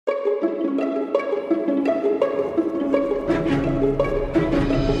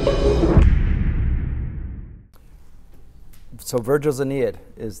So Virgil's Aeneid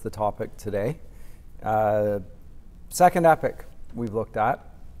is the topic today. Second epic we've looked at.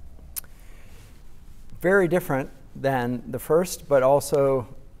 Very different than the first, but also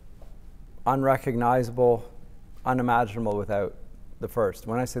unrecognizable, unimaginable without the first.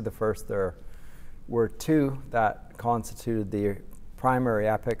 When I say the first, there were two that constituted the primary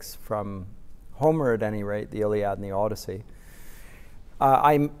epics from Homer, at any rate, the Iliad and the Odyssey.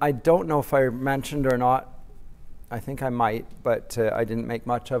 I don't know if I mentioned or not, I think I might, but I didn't make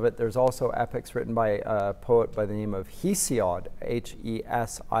much of it. There's also epics written by a poet by the name of Hesiod,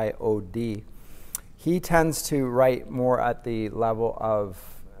 Hesiod. He tends to write more at the level of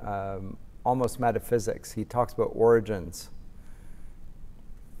almost metaphysics. He talks about origins.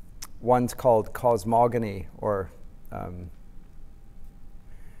 One's called cosmogony, or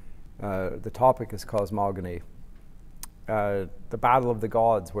the topic is cosmogony. The battle of the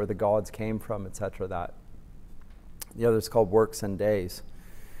gods, where the gods came from, etc. That. The other is called Works and Days.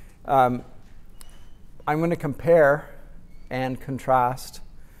 I'm going to compare and contrast,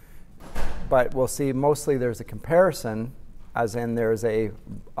 but we'll see mostly there's a comparison, as in there's a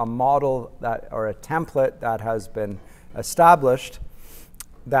model that, or a template that has been established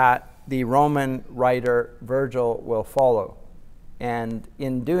that the Roman writer Virgil will follow. And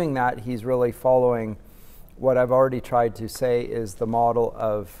in doing that, he's really following what I've already tried to say is the model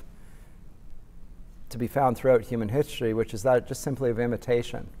of to be found throughout human history, which is that just simply of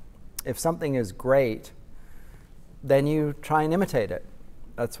imitation. If something is great, then you try and imitate it.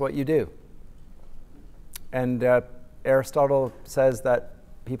 That's what you do. And Aristotle says that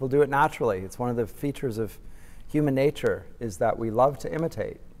people do it naturally. It's one of the features of human nature, is that we love to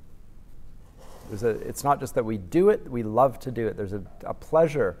imitate. It's not just that we do it, we love to do it. There's a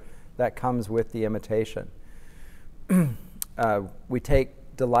pleasure that comes with the imitation. We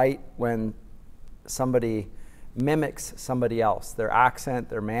take delight when somebody mimics somebody else, their accent,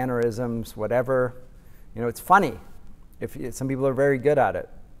 their mannerisms, whatever. You know, it's funny. Some people are very good at it.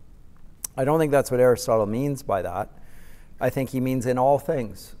 I don't think that's what Aristotle means by that. I think he means in all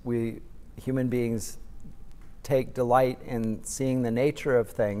things. We human beings take delight in seeing the nature of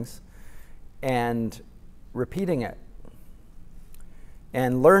things and repeating it.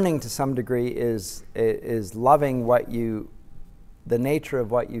 And learning to some degree is loving the nature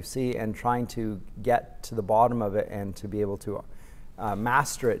of what you see and trying to get to the bottom of it and to be able to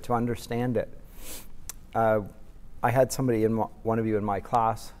master it, to understand it. I had somebody, one of you in my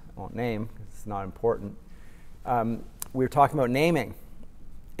class, I won't name, it's not important. We were talking about naming,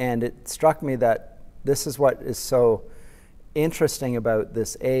 and it struck me that this is what is so interesting about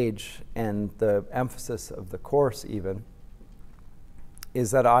this age, and the emphasis of the course even, is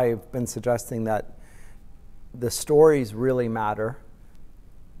that I've been suggesting that the stories really matter,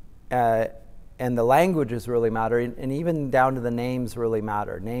 and the languages really matter, and even down to the names really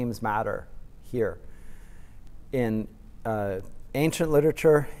matter. Names matter here in ancient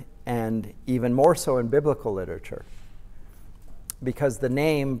literature, and even more so in biblical literature, because the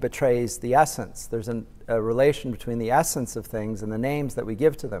name betrays the essence. There's a relation between the essence of things and the names that we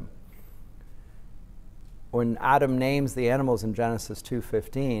give to them. When Adam names the animals in Genesis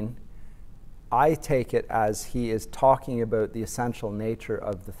 2:15, I take it as he is talking about the essential nature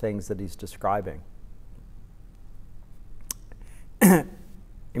of the things that he's describing. You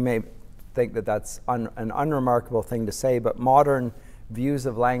may think that that's an unremarkable thing to say, but modern views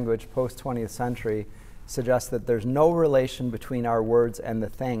of language post-20th century suggest that there's no relation between our words and the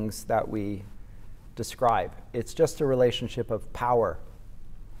things that we describe. It's just a relationship of power.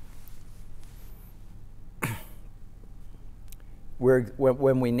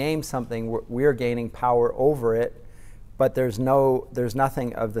 When we name something, we're gaining power over it, but there's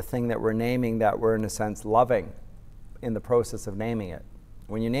nothing of the thing that we're naming that we're in a sense loving in the process of naming it.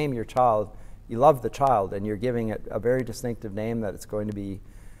 When you name your child, you love the child, and you're giving it a very distinctive name that it's going to be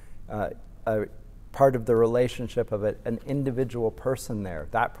a part of the relationship of an individual person there.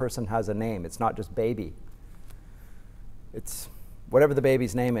 That person has a name. It's not just baby. It's whatever the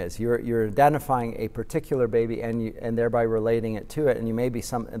baby's name is. You're identifying a particular baby and thereby relating it to it, and you may be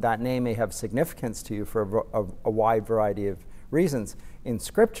that name may have significance to you for a wide variety of reasons. In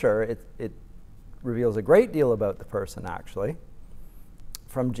Scripture, it reveals a great deal about the person, actually.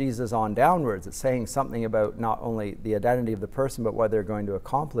 From Jesus on downwards, it's saying something about not only the identity of the person, but what they're going to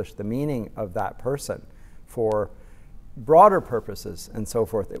accomplish, the meaning of that person for broader purposes and so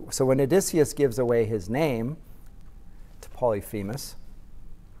forth. So when Odysseus gives away his name to Polyphemus,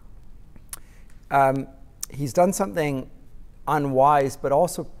 he's done something unwise, but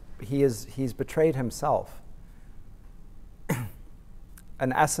also he's betrayed himself.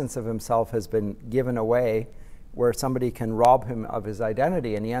 An essence of himself has been given away where somebody can rob him of his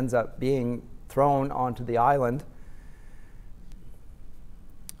identity, and he ends up being thrown onto the island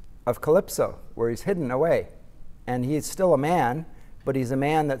of Calypso, where he's hidden away. And he's still a man, but he's a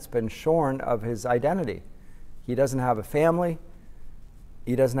man that's been shorn of his identity. He doesn't have a family.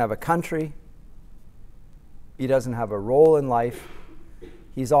 He doesn't have a country. He doesn't have a role in life.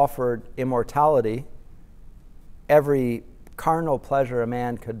 He's offered immortality, every carnal pleasure a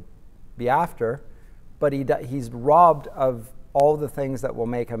man could be after, but he's robbed of all the things that will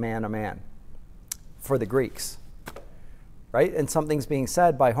make a man for the Greeks, right? And something's being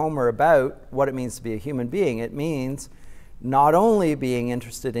said by Homer about what it means to be a human being. It means not only being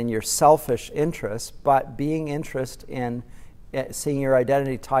interested in your selfish interests, but being interested in seeing your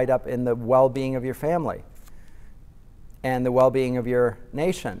identity tied up in the well-being of your family and the well-being of your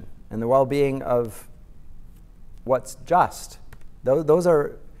nation and the well-being of what's just. Those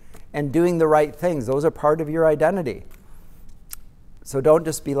are, and doing the right things, those are part of your identity. So don't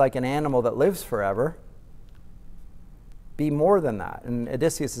just be like an animal that lives forever. Be more than that. And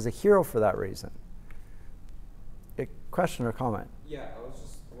Odysseus is a hero for that reason. A question or comment? Yeah, I was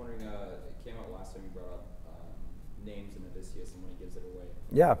just wondering, it came out last time you brought up names in Odysseus and when he gives it away.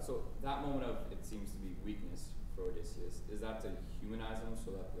 Yeah. So that moment of, it seems to be weakness for Odysseus, is that to humanize him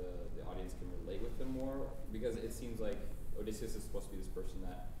so that the audience can relate with him more? Because it seems like Odysseus is supposed to be this person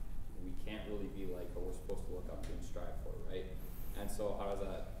that we can't really be like, but we're supposed to look up to and strive for, right? And so how does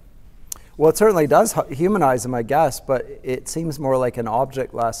that... Well, it certainly does humanize him, I guess, but it seems more like an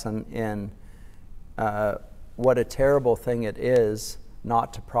object lesson in what a terrible thing it is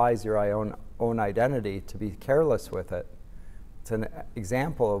not to prize your own identity, to be careless with it. It's an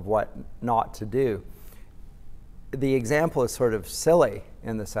example of what not to do. The example is sort of silly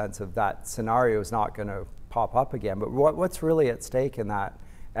in the sense of that scenario is not going to pop up again, but what's really at stake in that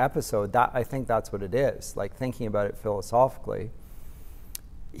episode, that I think that's what it is, like thinking about it philosophically.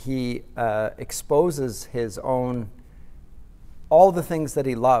 He exposes his own, all the things that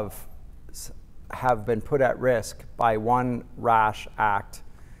he loves have been put at risk by one rash act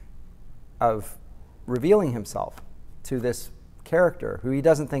of revealing himself to this character who he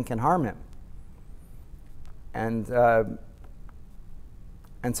doesn't think can harm him. And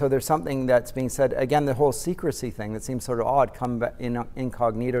so there's something that's being said, again, the whole secrecy thing that seems sort of odd, come back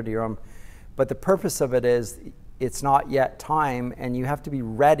incognito to your own, but the purpose of it is it's not yet time, and you have to be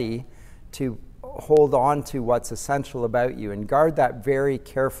ready to hold on to what's essential about you and guard that very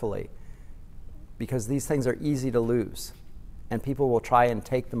carefully, because these things are easy to lose, and people will try and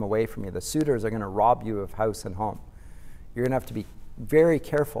take them away from you. The suitors are going to rob you of house and home. You're going to have to be very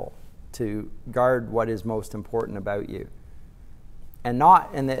careful to guard what is most important about you.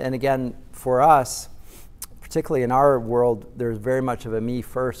 And again, for us, particularly in our world, there's very much of a me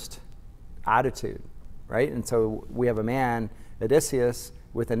first attitude, right? And so we have a man, Odysseus,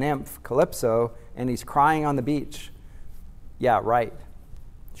 with a nymph, Calypso, and he's crying on the beach. Yeah, right.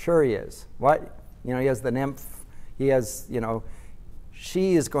 Sure he is. What? You know, he has the nymph. He has, you know,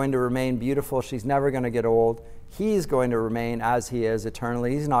 she is going to remain beautiful. She's never going to get old. He's going to remain as he is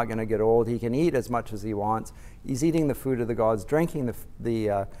eternally. He's not going to get old. He can eat as much as he wants. He's eating the food of the gods, drinking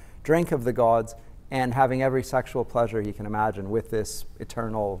the drink of the gods, and having every sexual pleasure he can imagine with this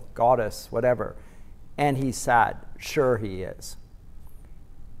eternal goddess, whatever. And he's sad. Sure he is.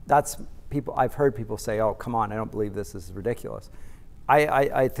 That's people. I've heard people say, "Oh, come on! I don't believe this. This is ridiculous."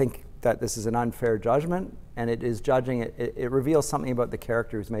 I think that this is an unfair judgment, and it is judging it. It reveals something about the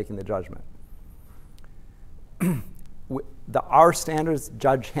character who's making the judgment. Our standards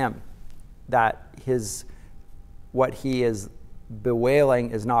judge him, that what he is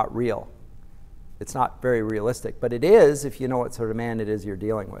bewailing is not real. It's not very realistic, but it is if you know what sort of man it is you're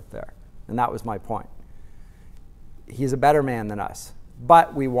dealing with there. And that was my point. He's a better man than us,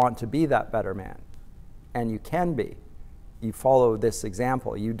 but we want to be that better man, and you can be. You follow this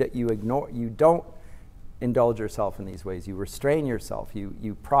example. You don't indulge yourself in these ways. You restrain yourself.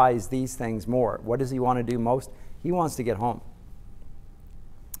 You prize these things more. What does he want to do most? He wants to get home.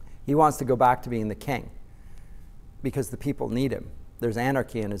 He wants to go back to being the king because the people need him. There's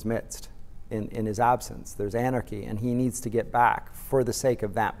anarchy in his midst, in his absence. There's anarchy, and he needs to get back for the sake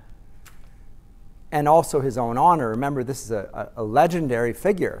of them. And also his own honor. Remember, this is a legendary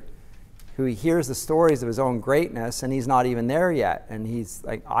figure who he hears the stories of his own greatness, and he's not even there yet. And he's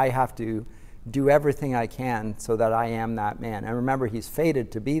like, I have to do everything I can so that I am that man. And remember, he's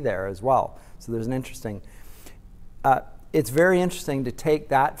fated to be there as well. So there's an interesting... it's very interesting to take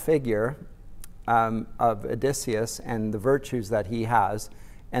that figure of Odysseus and the virtues that he has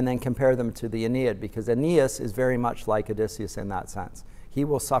and then compare them to the Aeneid, because Aeneas is very much like Odysseus in that sense. He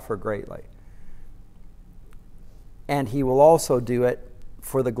will suffer greatly. and he will also do it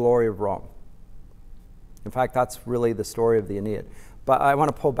for the glory of Rome. In fact, that's really the story of the Aeneid. But I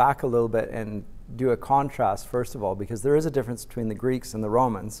want to pull back a little bit and do a contrast, first of all, because there is a difference between the Greeks and the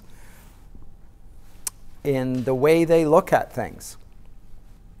Romans in the way they look at things.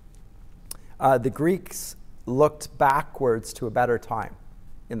 The Greeks looked backwards to a better time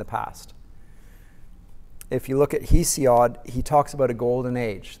in the past. If you look at Hesiod, he talks about a golden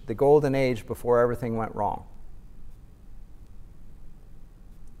age, the golden age before everything went wrong.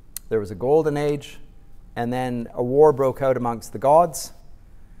 There was a golden age, and then a war broke out amongst the gods.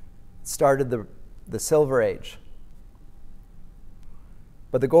 It started the Silver Age.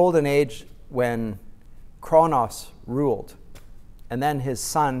 But the golden age, when Kronos ruled, and then his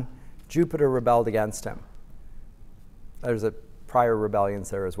son Jupiter rebelled against him. There's a prior rebellions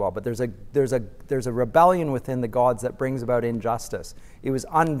there as well, but there's a rebellion within the gods that brings about injustice. It was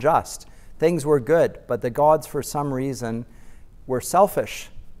unjust. Things were good, but the gods, for some reason, were selfish.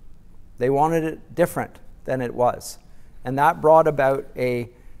 They wanted it different than it was, and that brought about a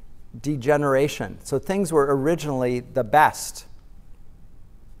degeneration. So things were originally the best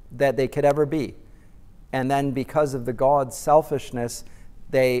that they could ever be, and then because of the gods' selfishness,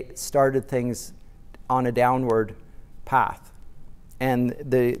 they started things on a downward path. And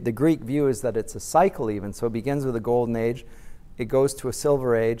the Greek view is that it's a cycle even. So it begins with a golden age, it goes to a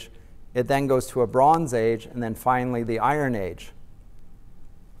silver age, it then goes to a bronze age, and then finally the iron age.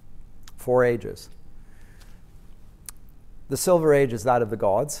 4 ages. The silver age is that of the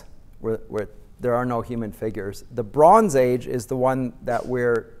gods, where there are no human figures. The bronze age is the one that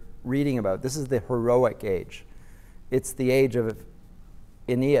we're reading about. This is the heroic age. It's the age of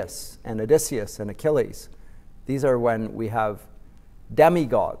Aeneas and Odysseus and Achilles. These are when we have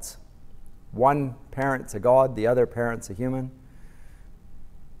demigods. One parent's a god, the other parent's a human,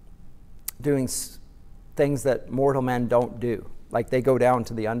 doing things that mortal men don't do. Like they go down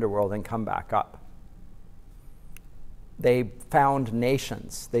to the underworld and come back up. They found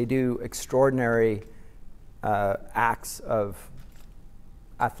nations. They do extraordinary acts of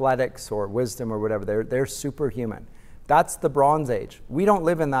athletics or wisdom or whatever. They're superhuman. That's the Bronze Age. We don't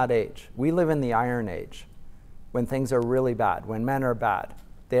live in that age. We live in the Iron Age, when things are really bad, when men are bad.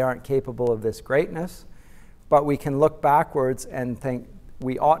 They aren't capable of this greatness, but we can look backwards and think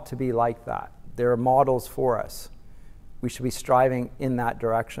we ought to be like that. There are models for us. We should be striving in that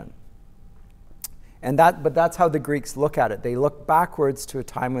direction. But that's how the Greeks look at it. They look backwards to a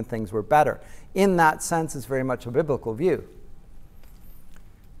time when things were better. In that sense, it's very much a biblical view.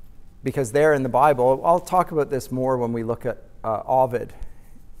 Because there in the Bible, I'll talk about this more when we look at Ovid,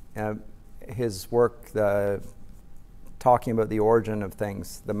 his work, talking about the origin of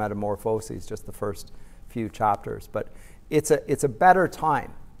things, the Metamorphoses, just the first few chapters. But it's a better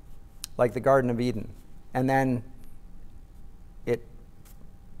time, like the Garden of Eden. And then it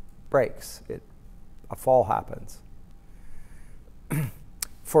breaks. A fall happens.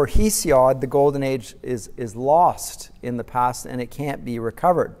 For Hesiod, the Golden Age is lost in the past and it can't be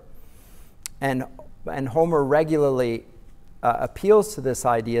recovered. And Homer regularly appeals to this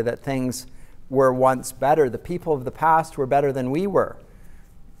idea that things were once better. The people of the past were better than we were.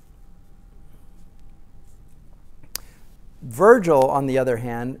 Virgil, on the other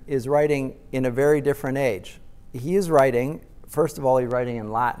hand, is writing in a very different age. He is writing, first of all, he's writing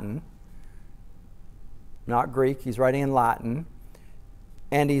in Latin, not Greek. He's writing in Latin.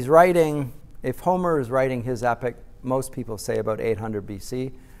 And he's writing, if Homer is writing his epic, most people say about 800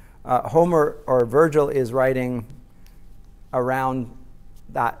 BC. Homer or Virgil is writing around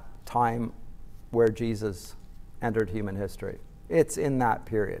that time where Jesus entered human history. It's in that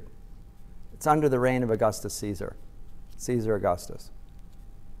period. It's under the reign of Augustus Caesar, Caesar Augustus.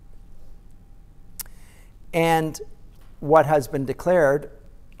 And what has been declared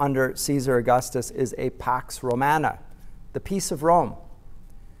under Caesar Augustus is a Pax Romana, the peace of Rome.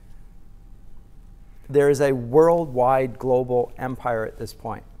 There is a worldwide global empire at this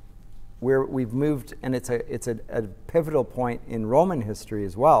point, where we've moved, and it's a pivotal point in Roman history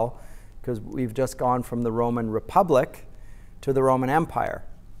as well, because we've just gone from the Roman Republic to the Roman Empire,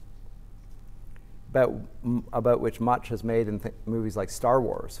 about which much has made in movies like Star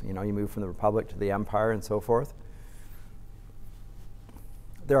Wars. You know, you move from the Republic to the Empire and so forth.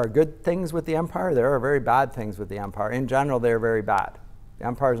 There are good things with the Empire. There are very bad things with the Empire. In general, they're very bad. The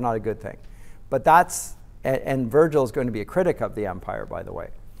Empire is not a good thing. But and Virgil is going to be a critic of the Empire, by the way.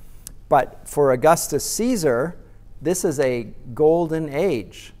 But for Augustus Caesar, this is a golden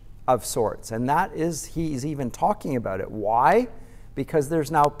age of sorts. And he's even talking about it. Why? Because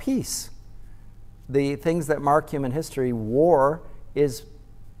there's now peace. The things that mark human history, war is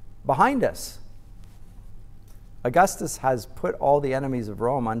behind us. Augustus has put all the enemies of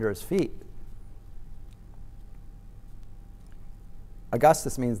Rome under his feet.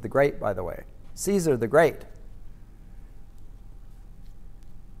 Augustus means the great, by the way. Caesar the Great.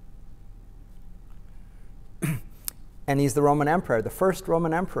 And he's the Roman emperor, the first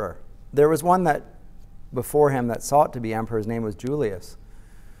Roman emperor. There was one that before him that sought to be emperor. His name was Julius.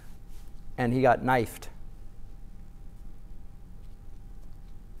 And he got knifed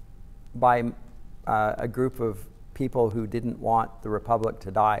by a group of people who didn't want the republic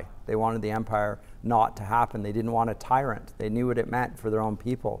to die. They wanted the empire not to happen. They didn't want a tyrant. They knew what it meant for their own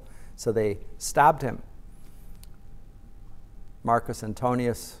people. So they stabbed him. Marcus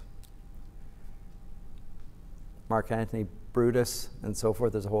Antonius, Mark Antony Brutus, and so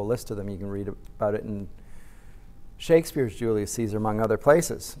forth. There's a whole list of them. You can read about it in Shakespeare's Julius Caesar, among other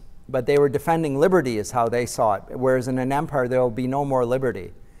places. But they were defending liberty is how they saw it, whereas in an empire there will be no more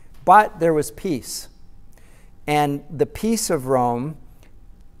liberty. But there was peace. And the peace of Rome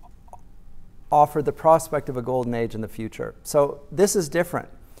offered the prospect of a golden age in the future. So this is different.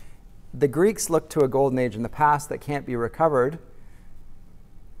 The Greeks look to a golden age in the past that can't be recovered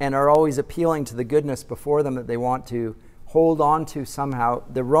and are always appealing to the goodness before them that they want to hold on to somehow.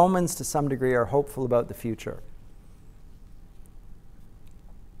 The Romans, to some degree, are hopeful about the future.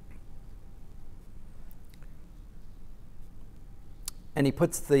 And he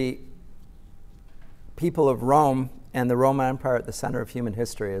puts the people of Rome and the Roman Empire at the center of human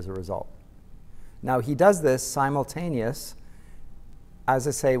history as a result. Now, he does this simultaneous, as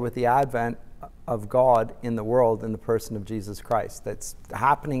I say, with the advent of God in the world in the person of Jesus Christ. That's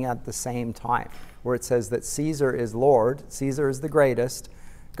happening at the same time, where it says that Caesar is Lord, Caesar is the greatest,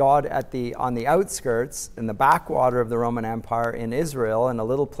 God on the outskirts, in the backwater of the Roman Empire in Israel, in a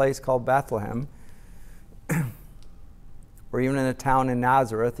little place called Bethlehem, or even in a town in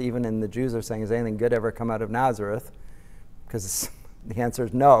Nazareth. Even in the Jews are saying, has anything good ever come out of Nazareth? Because the answer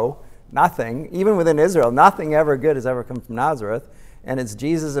is no, nothing. Even within Israel, nothing ever good has ever come from Nazareth. And it's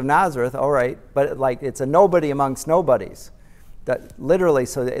Jesus of Nazareth, all right, but like it's a nobody amongst nobodies. That literally,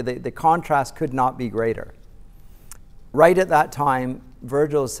 so the contrast could not be greater. Right at that time,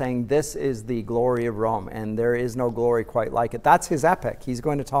 Virgil is saying this is the glory of Rome, and there is no glory quite like it. That's his epic. He's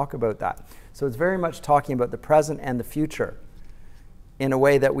going to talk about that. So it's very much talking about the present and the future in a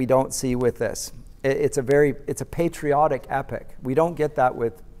way that we don't see with this. It's a patriotic epic. We don't get that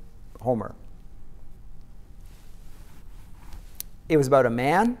with Homer. It was about a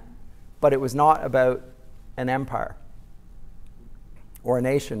man, but it was not about an empire or a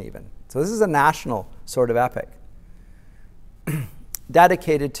nation even. So this is a national sort of epic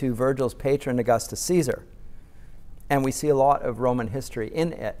dedicated to Virgil's patron, Augustus Caesar. And we see a lot of Roman history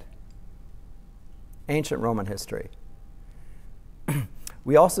in it, ancient Roman history.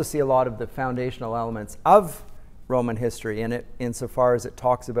 We also see a lot of the foundational elements of Roman history in it, insofar as it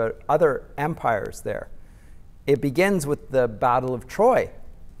talks about other empires there. It begins with the Battle of Troy,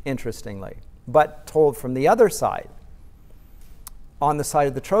 interestingly, but told from the other side, on the side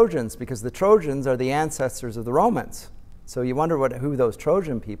of the Trojans, because the Trojans are the ancestors of the Romans. So you wonder who those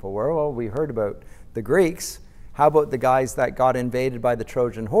Trojan people were. Well, we heard about the Greeks. How about the guys that got invaded by the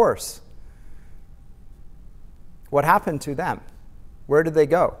Trojan horse? What happened to them? Where did they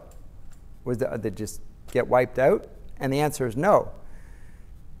go? Did they just get wiped out? And the answer is no.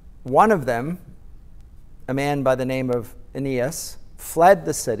 One of them, a man by the name of Aeneid, fled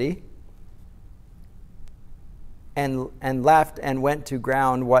the city and left and went to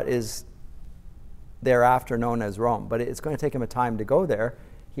ground what is thereafter known as Rome. But it's going to take him a time to go there.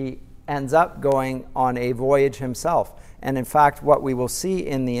 He ends up going on a voyage himself. And in fact, what we will see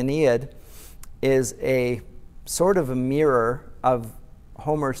in the Aeneid is a sort of a mirror of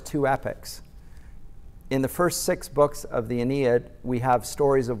Homer's two epics. In the first 6 books of the Aeneid, we have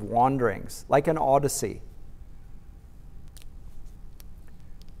stories of wanderings, like an Odyssey.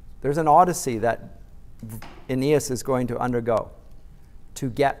 There's an Odyssey that Aeneas is going to undergo to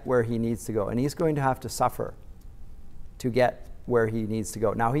get where he needs to go. And he's going to have to suffer to get where he needs to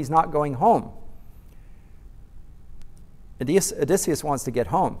go. Now, he's not going home. Odysseus wants to get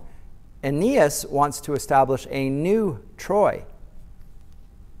home. Aeneas wants to establish a new Troy,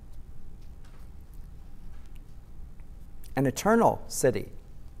 an eternal city.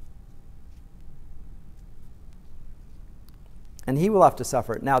 And he will have to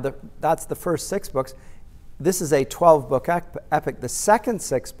suffer. Now, that's the first 6 books. This is a 12-book epic. The second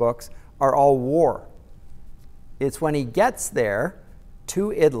 6 books are all war. It's when he gets there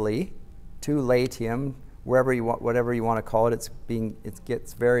to Italy, to Latium, wherever you want, whatever you want to call it. It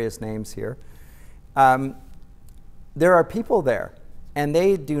gets various names here. There are people there, and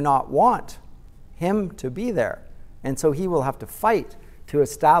they do not want him to be there. And so he will have to fight to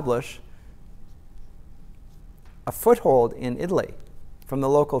establish a foothold in Italy from the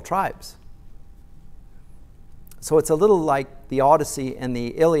local tribes. So it's a little like the Odyssey and the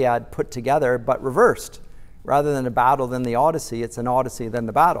Iliad put together, but reversed. Rather than a battle, then the Odyssey, it's an Odyssey, then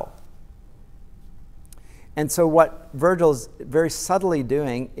the battle. And so what Virgil's very subtly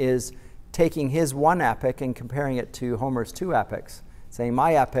doing is taking his one epic and comparing it to Homer's two epics, saying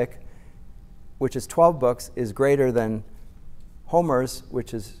my epic, which is 12 books, is greater than Homer's,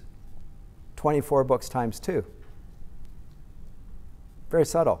 which is 24 books times 2. Very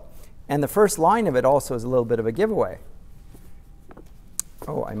subtle. And the first line of it also is a little bit of a giveaway.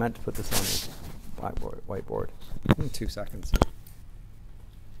 Oh, I meant to put this on the whiteboard. 2 seconds.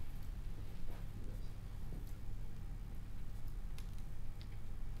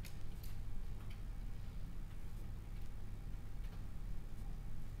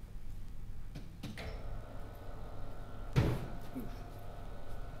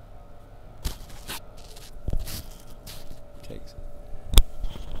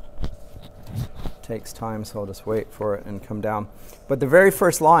 Takes time, so I'll just wait for it and come down. But the very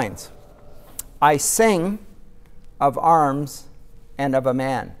first lines, I sing of arms and of a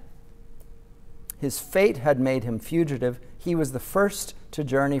man. His fate had made him fugitive. He was the first to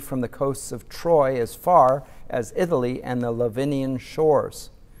journey from the coasts of Troy as far as Italy and the Lavinian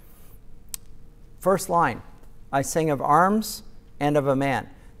shores. First line, I sing of arms and of a man.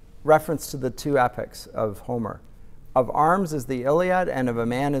 Reference to the two epics of Homer. Of arms is the Iliad, and of a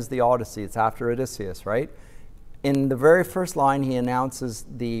man is the Odyssey. It's after Odysseus, right? In the very first line, he announces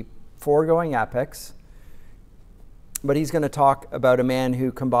the foregoing epics, but he's going to talk about a man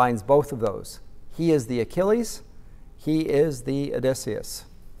who combines both of those. He is the Achilles, he is the Odysseus.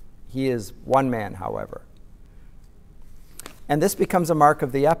 He is one man, however. And this becomes a mark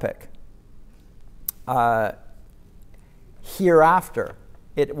of the epic. Hereafter,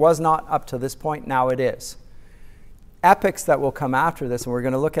 it was not up to this point, now it is. Epics that will come after this, and we're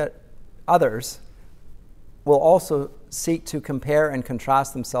going to look at others, will also seek to compare and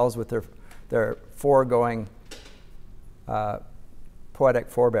contrast themselves with their foregoing poetic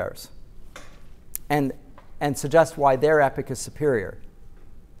forebears and suggest why their epic is superior.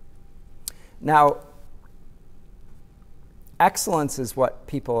 Now, excellence is what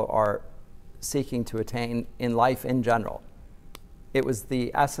people are seeking to attain in life in general. It was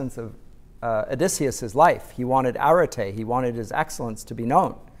the essence of Odysseus' life. He wanted arete. He wanted his excellence to be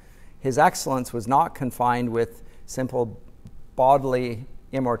known. His excellence was not confined with simple bodily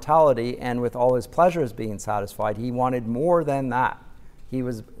immortality and with all his pleasures being satisfied. He wanted more than that.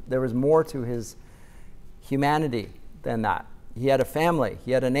 There was more to his humanity than that. He had a family.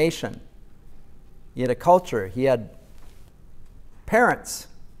 He had a nation. He had a culture. He had parents.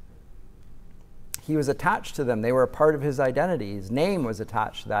 He was attached to them. They were a part of his identity. His name was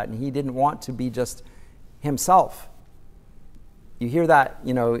attached to that, and he didn't want to be just himself. You hear that,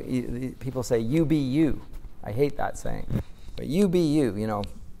 people say, you be you. I hate that saying. But you be you,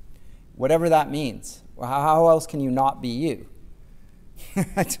 whatever that means. Well, how else can you not be you?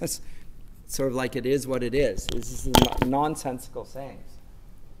 Just sort of like it is what it is. This is nonsensical sayings.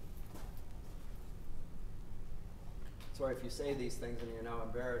 Sorry if you say these things and you're now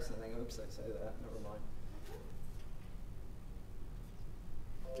embarrassed and think, oops, I say that. Never mind.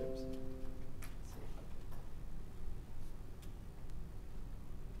 Oops.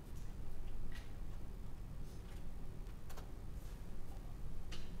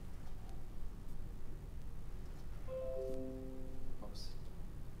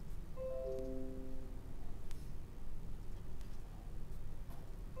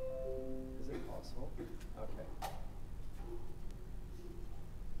 Is it possible? Okay.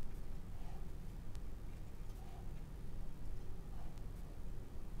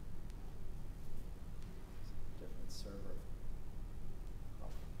 Server.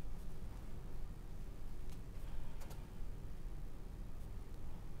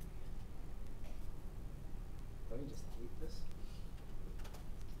 Let me just keep this.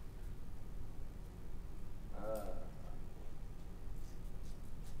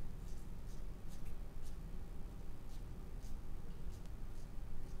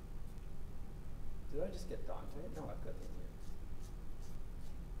 Did I just get Dante? No, I've got them here.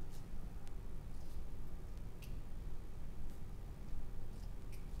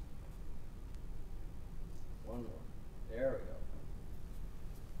 One more. There we go.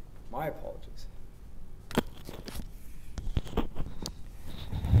 My apologies.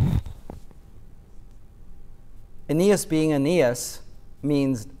 Aeneas being Aeneas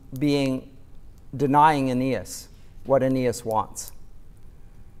means denying Aeneas what Aeneas wants.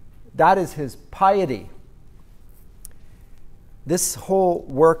 That is his piety. This whole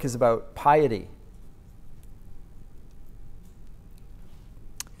work is about piety.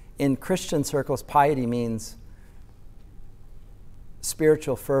 In Christian circles, piety means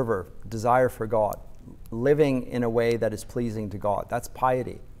spiritual fervor, desire for God, living in a way that is pleasing to God. That's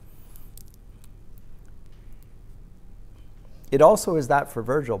piety. It also is that for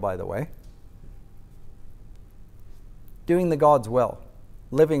Virgil, by the way. Doing the God's will,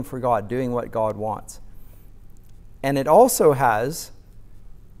 living for God, doing what God wants. And it also has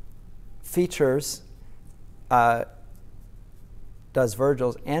features, does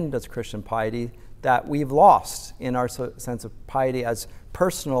Virgil's and does Christian piety, that we've lost in our sense of piety as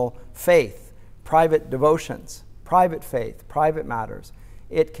personal faith, private devotions, private faith, private matters.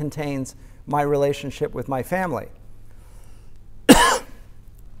 It contains my relationship with my family,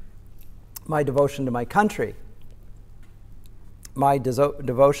 my devotion to my country, my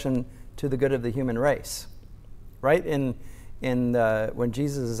devotion to the good of the human race. Right? When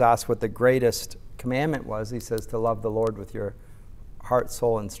Jesus is asked what the greatest commandment was, he says to love the Lord with your heart,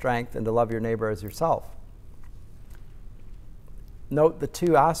 soul, and strength, and to love your neighbor as yourself. Note the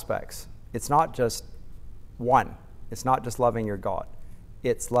two aspects. It's not just one. It's not just loving your God.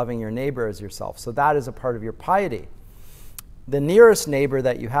 It's loving your neighbor as yourself. So that is a part of your piety. The nearest neighbor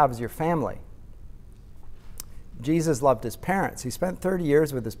that you have is your family. Jesus loved his parents. He spent 30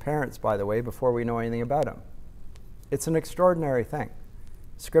 years with his parents, by the way, before we know anything about him. It's an extraordinary thing.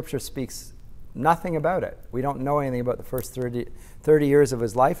 Scripture speaks nothing about it. We don't know anything about the first 30 years of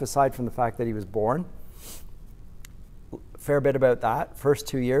his life, aside from the fact that he was born. A fair bit about that. First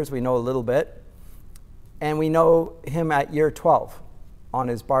 2 years, we know a little bit. And we know him at year 12 on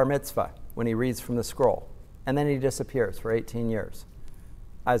his bar mitzvah when he reads from the scroll. And then he disappears for 18 years.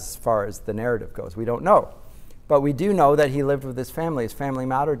 As far as the narrative goes, we don't know. But we do know that he lived with his family. His family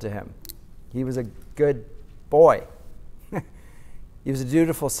mattered to him. He was a good boy. He was a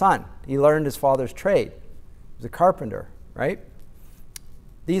dutiful son. He learned his father's trade. He was a carpenter, right?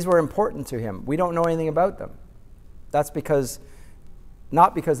 These were important to him. We don't know anything about them. That's because,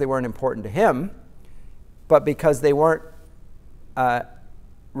 not because they weren't important to him, but because they weren't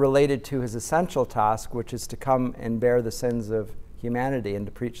related to his essential task, which is to come and bear the sins of humanity and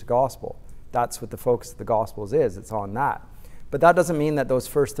to preach the gospel. That's what the focus of the Gospels is. It's on that. But that doesn't mean that those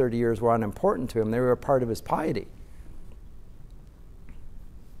first 30 years were unimportant to him. They were a part of his piety.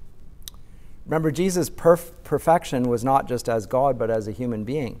 Remember, Jesus' perfection was not just as God, but as a human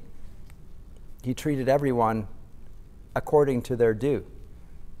being. He treated everyone according to their due.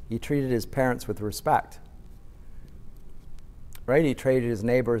 He treated his parents with respect. Right? He treated his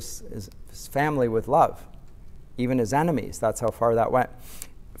neighbors, his family with love. Even his enemies. That's how far that went.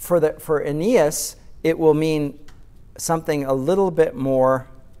 For Aeneas, it will mean something a little bit more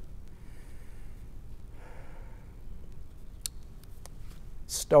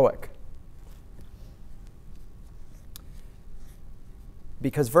stoic.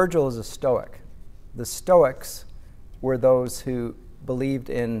 Because Virgil is a Stoic. The Stoics were those who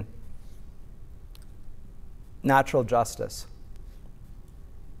believed in natural justice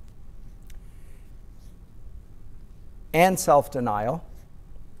and self-denial.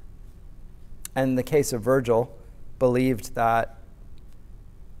 And in the case of Virgil, believed that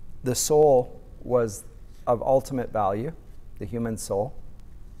the soul was of ultimate value, the human soul.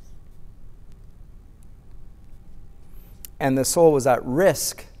 And the soul was at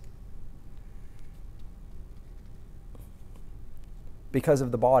risk because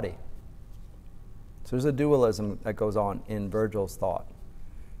of the body. So there's a dualism that goes on in Virgil's thought.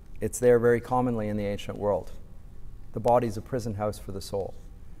 It's there very commonly in the ancient world. The body's a prison house for the soul.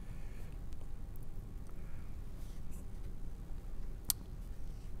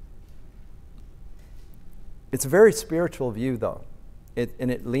 It's a very spiritual view, though,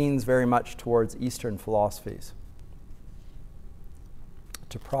 and it leans very much towards Eastern philosophies.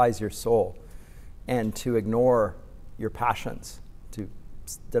 To prize your soul and to ignore your passions, to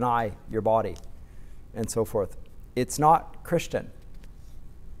deny your body, and so forth. It's not Christian.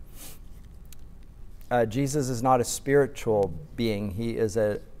 Jesus is not a spiritual being. He is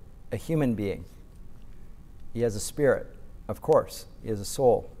a human being. He has a spirit, of course. He has a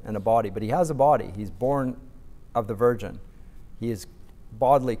soul and a body, but he has a body. He's born of the Virgin. He is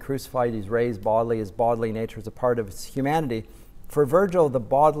bodily crucified. He's raised bodily. His bodily nature is a part of his humanity. For Virgil, the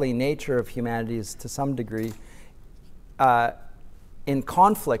bodily nature of humanity is to some degree in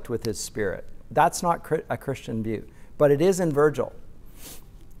conflict with his spirit. That's not a Christian view, but it is in Virgil.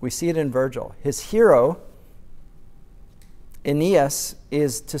 We see it in Virgil. His hero, Aeneas,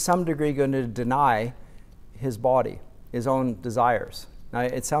 is to some degree going to deny his body, his own desires. Now,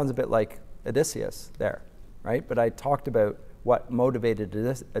 it sounds a bit like Odysseus there, right? But I talked about what motivated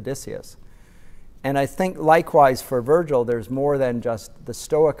Odysseus. And I think likewise for Virgil, there's more than just the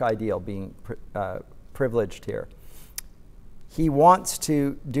Stoic ideal being privileged here. He wants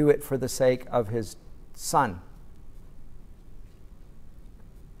to do it for the sake of his son.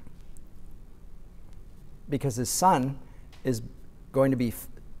 Because his son is going to be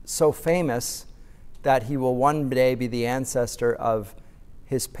so famous that he will one day be the ancestor of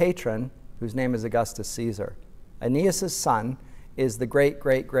his patron, whose name is Augustus Caesar. Aeneas' son is the great,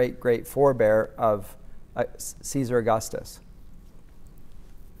 great, great, great forebear of Caesar Augustus.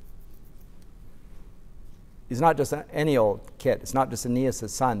 He's not just any old kid. It's not just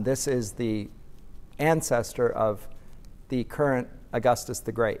Aeneas' son. This is the ancestor of the current Augustus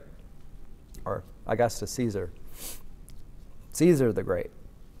the Great, or Augustus Caesar. Caesar the Great.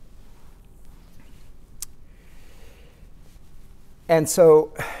 And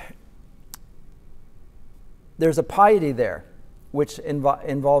so there's a piety there which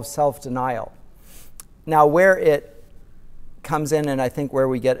involves self-denial. Now where it comes in, and I think where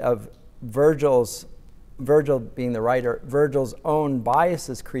we get of Virgil being the writer, Virgil's own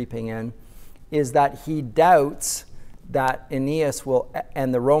biases creeping in, is that he doubts that Aeneas will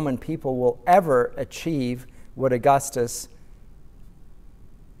and the Roman people will ever achieve what Augustus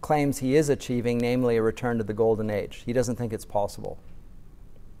claims he is achieving, namely a return to the golden age. He doesn't think it's possible.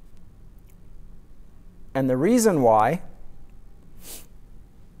 And the reason why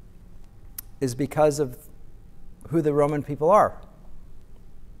is because of who the Roman people are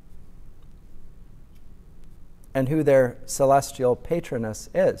and who their celestial patroness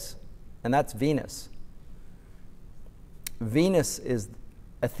is, and that's Venus.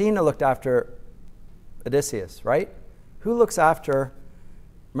 Athena looked after Odysseus, right? Who looks after,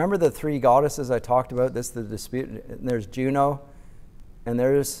 remember the three goddesses I talked about, the dispute, there's Juno, and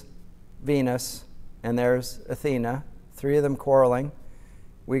there's Venus, and there's Athena, three of them quarreling.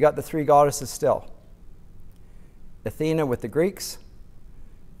 We got the three goddesses still. Athena with the Greeks,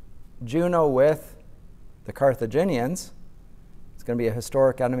 Juno with the Carthaginians, it's going to be a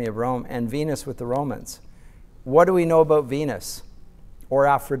historic enemy of Rome, and Venus with the Romans. What do we know about Venus or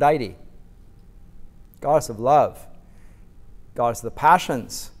Aphrodite? Goddess of love, goddess of the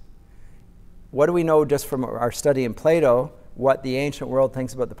passions. What do we know just from our study in Plato, what the ancient world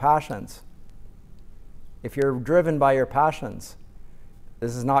thinks about the passions? If you're driven by your passions,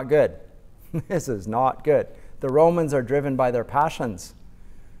 this is not good. This is not good. The Romans are driven by their passions.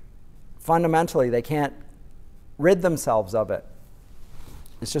 Fundamentally, they can't rid themselves of it.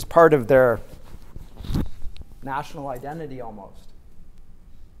 It's just part of their national identity almost.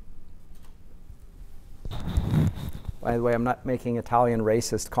 By the way, I'm not making Italian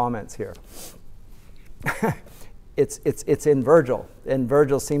racist comments here. It's in Virgil, and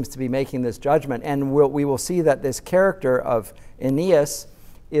Virgil seems to be making this judgment. And we will see that this character of Aeneas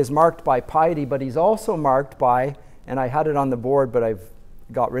is marked by piety, but he's also marked by, and I had it on the board, but I've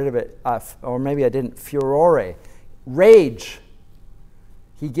got rid of it, or maybe I didn't, furore, rage.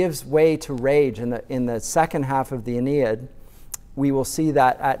 He gives way to rage. In the second half of the Aeneid, we will see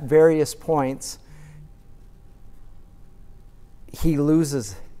that at various points, he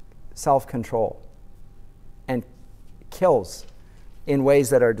loses self-control and kills in ways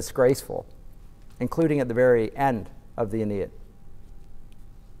that are disgraceful, including at the very end of the Aeneid.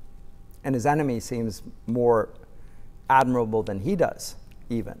 And his enemy seems more admirable than he does,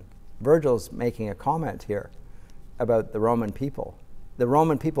 even. Virgil's making a comment here about the Roman people. The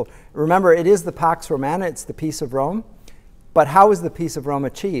Roman people, remember, it is the Pax Romana, it's the peace of Rome, but how is the peace of Rome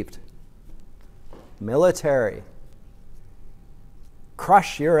achieved? Military.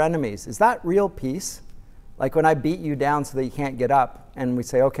 Crush your enemies. Is that real peace? Like when I beat you down so that you can't get up, and we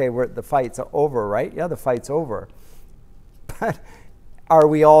say, okay, the fight's over, right? Yeah, the fight's over. But are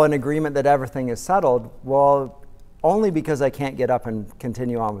we all in agreement that everything is settled? Well, only because I can't get up and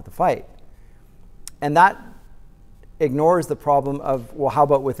continue on with the fight. And that ignores the problem of, well, how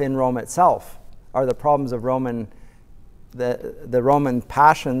about within Rome itself? Are the problems of the Roman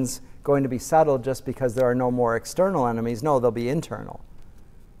passions going to be settled just because there are no more external enemies? No, they'll be internal.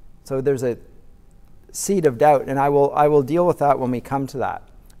 So there's a seed of doubt, and I will deal with that when we come to that.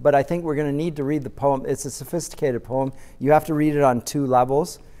 But I think we're going to need to read the poem. It's a sophisticated poem. You have to read it on two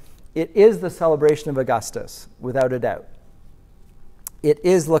levels. It is the celebration of Augustus, without a doubt. It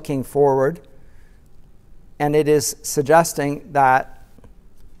is looking forward, and it is suggesting that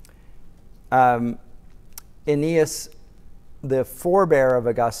Aeneas, the forebear of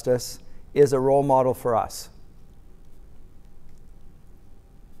Augustus, is a role model for us.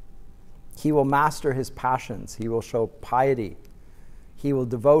 He will master his passions. He will show piety. He will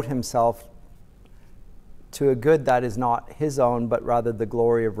devote himself to a good that is not his own, but rather the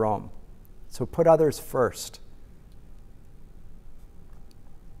glory of Rome. So put others first.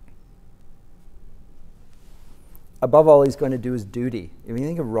 Above all, he's going to do his duty. If you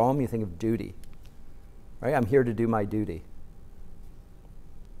think of Rome, you think of duty. Right? I'm here to do my duty.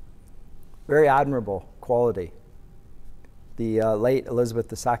 Very admirable quality. The late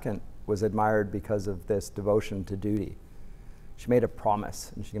Elizabeth II was admired because of this devotion to duty. She made a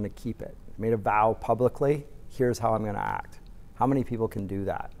promise, and she's going to keep it. She made a vow publicly, here's how I'm going to act. How many people can do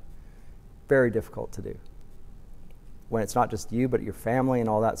that? Very difficult to do. When it's not just you, but your family and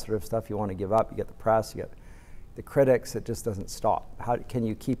all that sort of stuff you want to give up. You get the press, you get the critics, it just doesn't stop. How can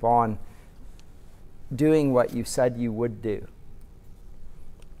you keep on doing what you said you would do?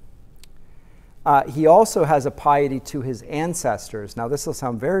 He also has a piety to his ancestors. Now, this will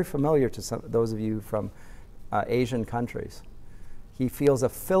sound very familiar to those of you from Asian countries. He feels a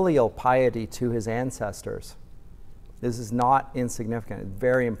filial piety to his ancestors. This is not insignificant. It's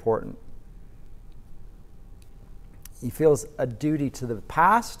very important. He feels a duty to the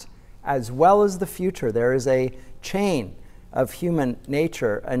past as well as the future. There is a chain of human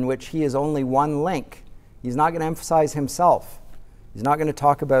nature in which he is only one link. He's not going to emphasize himself. He's not going to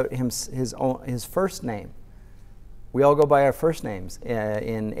talk about his first name. We all go by our first names.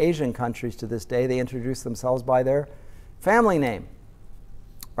 In Asian countries to this day, they introduce themselves by their family name,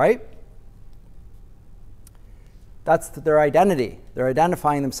 right? That's their identity. They're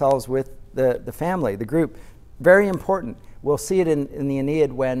identifying themselves with the family, the group. Very important. We'll see it in the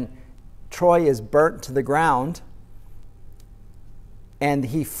Aeneid when Troy is burnt to the ground and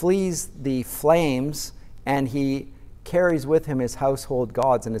he flees the flames and he carries with him his household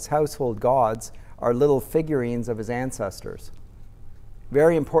gods, and his household gods are little figurines of his ancestors.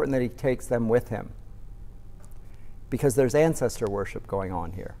 Very important that he takes them with him because there's ancestor worship going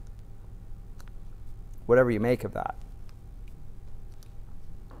on here. Whatever you make of that.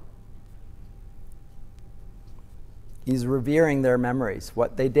 He's revering their memories,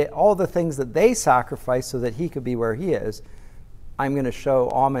 what they did, all the things that they sacrificed so that he could be where he is. I'm going to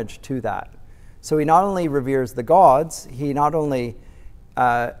show homage to that. So he not only reveres the gods, he not only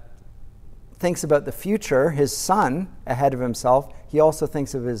thinks about the future, his son, ahead of himself, he also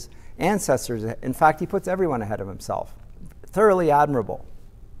thinks of his ancestors. In fact, he puts everyone ahead of himself. Thoroughly admirable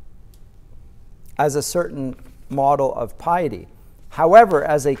as a certain model of piety. However,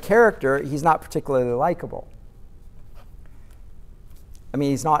 as a character, he's not particularly likable. I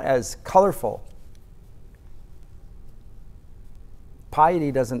mean, he's not as colorful.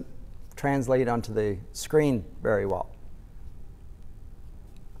 Piety doesn't translate onto the screen very well.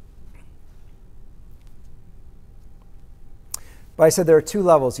 But I said there are two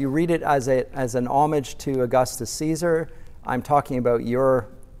levels. You read it as an homage to Augustus Caesar. I'm talking about your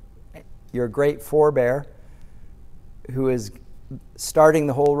great forebear who is starting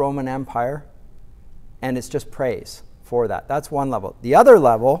the whole Roman Empire, and it's just praise for that. That's one level. The other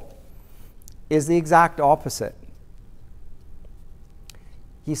level is the exact opposite.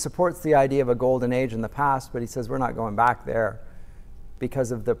 He supports the idea of a golden age in the past, but he says we're not going back there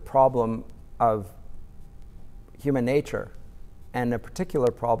because of the problem of human nature, and a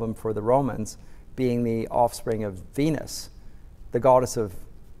particular problem for the Romans being the offspring of Venus, the goddess of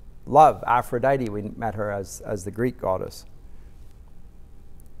love, Aphrodite. We met her as the Greek goddess.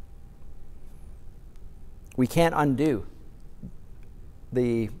 We can't undo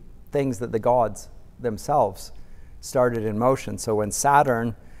the things that the gods themselves started in motion. So when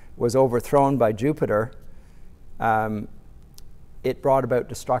Saturn was overthrown by Jupiter, it brought about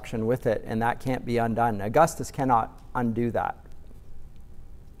destruction with it, and that can't be undone. Augustus cannot undo that.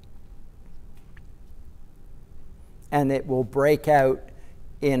 And it will break out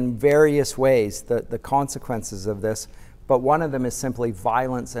in various ways, the consequences of this, but one of them is simply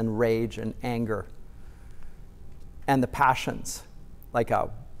violence and rage and anger and the passions, like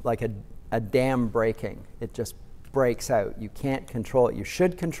a dam breaking. It just breaks out. You can't control it. You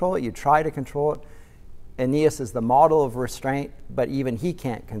should control it. You try to control it. Aeneas is the model of restraint, but even he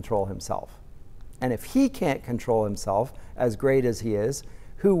can't control himself. And if he can't control himself, as great as he is,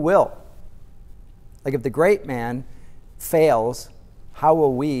 who will? Like if the great man fails, how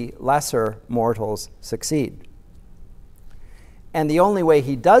will we lesser mortals succeed? And the only way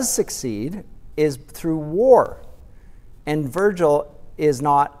he does succeed is through war. And Virgil is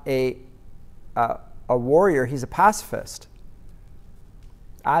not a warrior, he's a pacifist.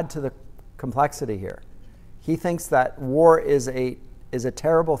 Add to the complexity here. He thinks that war is a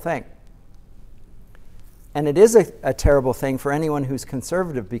terrible thing. And it is a terrible thing for anyone who's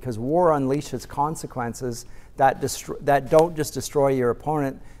conservative, because war unleashes consequences that don't just destroy your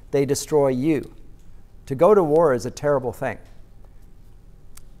opponent, they destroy you. To go to war is a terrible thing.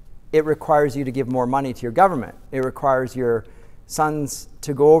 It requires you to give more money to your government. It requires your sons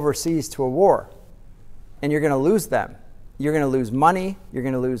to go overseas to a war. And you're going to lose them. You're going to lose money. You're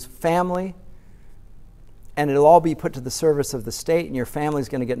going to lose family. And it'll all be put to the service of the state, and your family's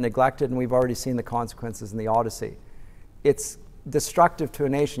going to get neglected, and we've already seen the consequences in the Odyssey. It's destructive to a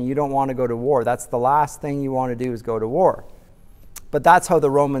nation. You don't want to go to war. That's the last thing you want to do, is go to war. But that's how the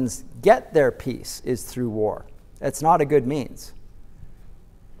Romans get their peace, is through war. It's not a good means.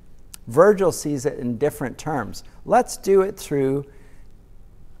 Virgil sees it in different terms. Let's do it through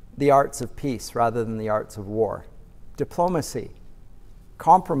the arts of peace rather than the arts of war. Diplomacy,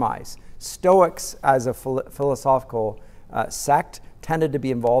 compromise. Stoics, as a philosophical sect, tended to be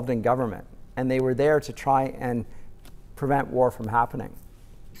involved in government, and they were there to try and prevent war from happening.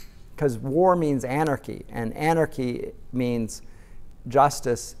 Because war means anarchy, and anarchy means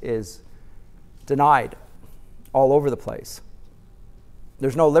justice is denied all over the place.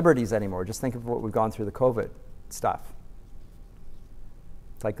 There's no liberties anymore. Just think of what we've gone through the COVID stuff.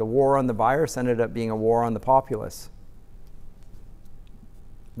 It's like the war on the virus ended up being a war on the populace.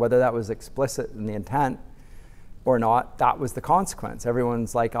 Whether that was explicit in the intent or not, that was the consequence.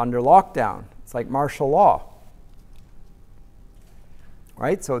 Everyone's like under lockdown. It's like martial law.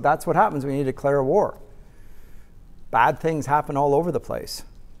 Right? So that's what happens when you declare a war. Bad things happen all over the place.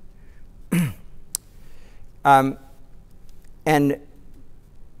 And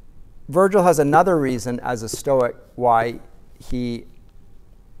Virgil has another reason as a Stoic why he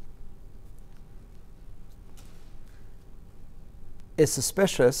is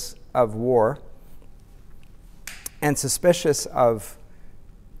suspicious of war and suspicious of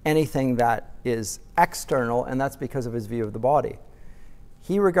anything that is external, and that's because of his view of the body.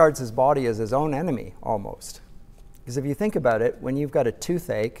 He regards his body as his own enemy, almost. Because if you think about it, when you've got a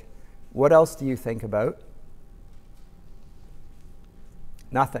toothache, what else do you think about?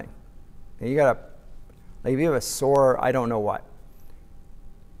 Nothing. You got like if you have a sore, I don't know what,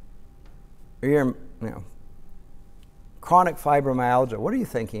 or you're, chronic fibromyalgia, what are you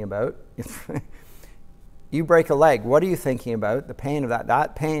thinking about? You break a leg, what are you thinking about? The pain of that.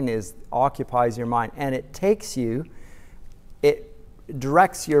 That pain occupies your mind, and it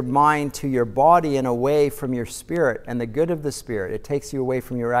directs your mind to your body and away from your spirit and the good of the spirit. It takes you away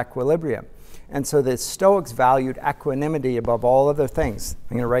from your equilibrium. And so the Stoics valued equanimity above all other things.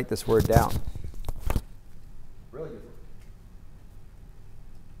 I'm going to write this word down. Really good.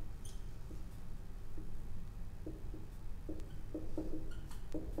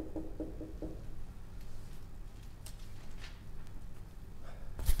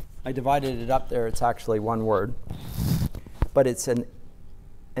 I divided it up there. It's actually one word. But it's an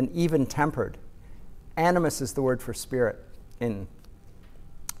even-tempered. Animus is the word for spirit in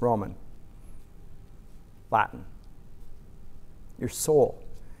Roman. Latin. Your soul.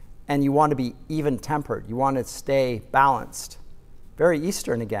 And you want to be even-tempered. You want to stay balanced. Very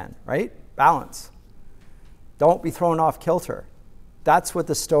Eastern again, right? Balance. Don't be thrown off kilter. That's what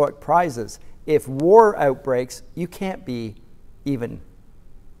the Stoic prizes. If war outbreaks, you can't be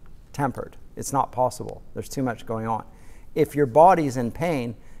even-tempered. It's not possible. There's too much going on. If your body's in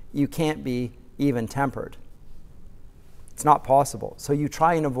pain, you can't be even-tempered. It's not possible. So you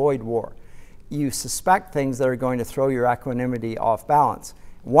try and avoid war. You suspect things that are going to throw your equanimity off balance.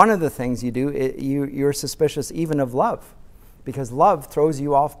 One of the things you do, you're suspicious even of love, because love throws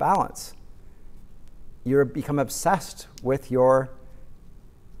you off balance. You become obsessed with your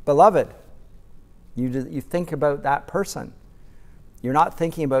beloved. You think about that person. You're not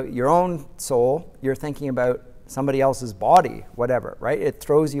thinking about your own soul. You're thinking about somebody else's body, whatever, right? It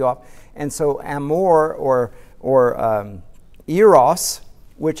throws you off. And so amor or eros,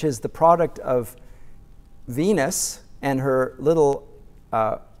 which is the product of Venus and her little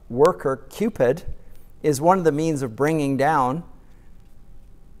worker, Cupid, is one of the means of bringing down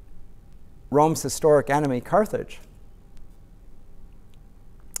Rome's historic enemy, Carthage.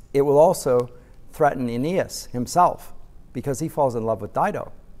 It will also threaten Aeneas himself because he falls in love with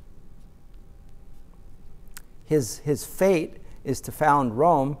Dido. His fate is to found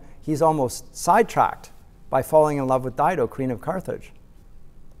Rome. He's almost sidetracked by falling in love with Dido, Queen of Carthage.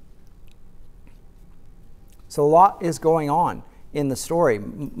 So a lot is going on in the story,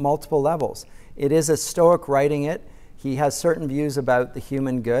 multiple levels. It is a Stoic writing it. He has certain views about the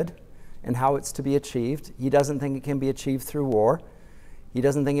human good and how it's to be achieved. He doesn't think it can be achieved through war. He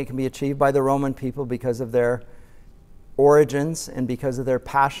doesn't think it can be achieved by the Roman people because of their origins and because of their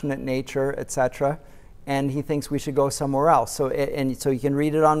passionate nature, etc. And he thinks we should go somewhere else. So you can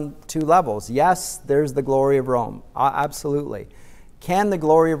read it on two levels. Yes, there's the glory of Rome, absolutely. Can the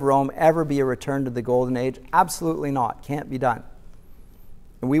glory of Rome ever be a return to the golden age? Absolutely not. Can't be done.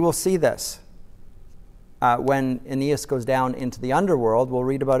 And we will see this when Aeneas goes down into the underworld. We'll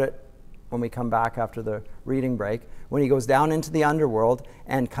read about it when we come back after the reading break. When he goes down into the underworld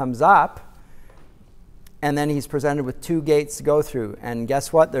and comes up, and then he's presented with 2 gates to go through. And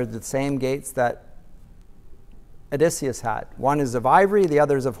guess what? They're the same gates that Odysseus had. One is of ivory, the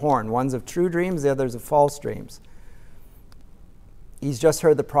other is of horn. One's of true dreams, the other's of false dreams. He's just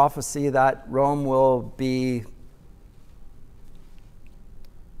heard the prophecy that Rome will be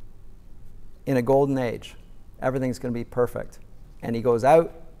in a golden age. Everything's going to be perfect. And he goes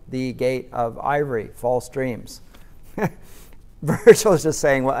out the gate of ivory, false dreams. Virgil is just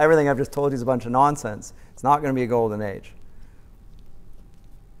saying, well, everything I've just told you is a bunch of nonsense. It's not going to be a golden age.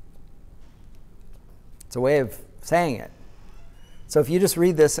 It's a way of saying it. So if you just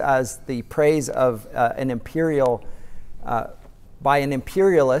read this as the praise of an imperial, by an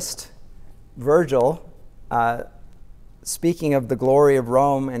imperialist, Virgil, speaking of the glory of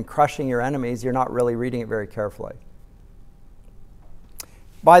Rome and crushing your enemies, you're not really reading it very carefully.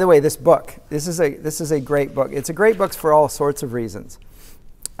 By the way, this book, this is a great book. It's a great book for all sorts of reasons.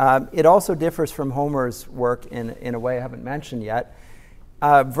 It also differs from Homer's work in a way I haven't mentioned yet.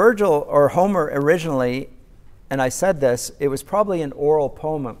 Virgil, or Homer originally, and I said this, it was probably an oral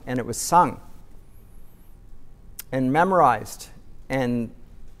poem, and it was sung and memorized, and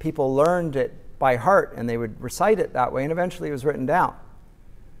people learned it by heart, and they would recite it that way, and eventually it was written down.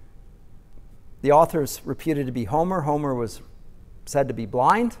 The author is reputed to be Homer. Homer was said to be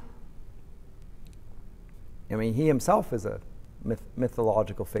blind. I mean, he himself is a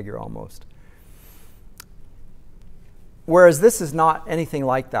mythological figure almost. Whereas this is not anything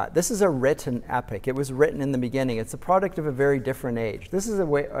like that. This is a written epic. It was written in the beginning. It's a product of a very different age. This is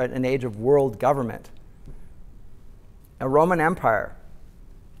an age of world government, a Roman Empire.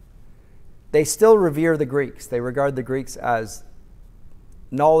 They still revere the Greeks. They regard the Greeks as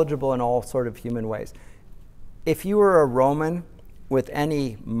knowledgeable in all sort of human ways. If you were a Roman with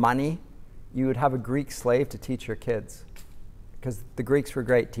any money, you would have a Greek slave to teach your kids, because the Greeks were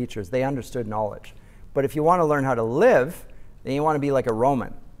great teachers. They understood knowledge. But if you want to learn how to live, then you want to be like a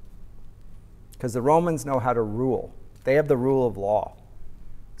Roman, because the Romans know how to rule. They have the rule of law.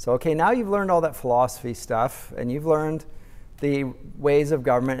 So, okay, now you've learned all that philosophy stuff, and you've learned the ways of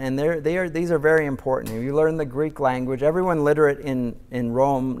government, and these are very important. You learn the Greek language. Everyone literate in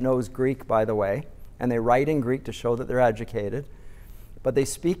Rome knows Greek, by the way, and they write in Greek to show that they're educated. But they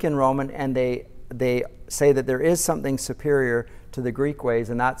speak in Roman, and they say that there is something superior to the Greek ways,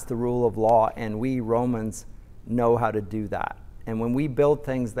 and that's the rule of law, and we Romans know how to do that. And when we build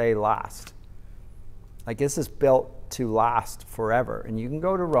things, they last. Like, this is built to last forever. And you can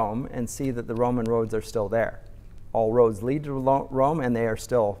go to Rome and see that the Roman roads are still there. All roads lead to Rome, and they are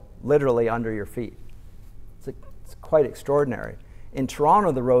still literally under your feet. It's quite extraordinary. In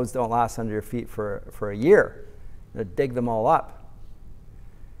Toronto, the roads don't last under your feet for a year. You dig them all up.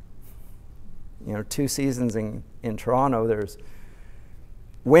 2 seasons in Toronto, there's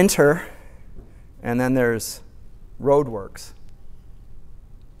winter, and then there's roadworks.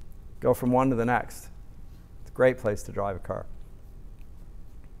 Go from one to the next. It's a great place to drive a car.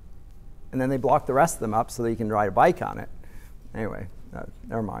 And then they block the rest of them up so that you can ride a bike on it. Anyway,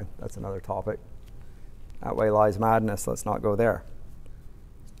 never mind. That's another topic. That way lies madness. Let's not go there.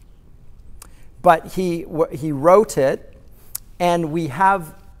 But he wrote it, and we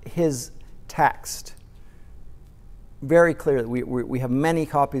have his text very clear. We have many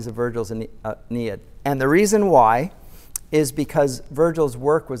copies of Virgil's Aeneid. And the reason why is because Virgil's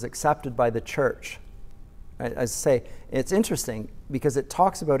work was accepted by the church. As I say, it's interesting because it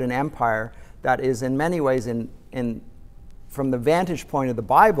talks about an empire that is in many ways, from the vantage point of the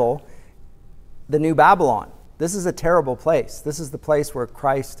Bible, the New Babylon. This is a terrible place. This is the place where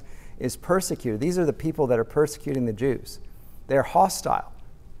Christ is persecuted. These are the people that are persecuting the Jews. They're hostile.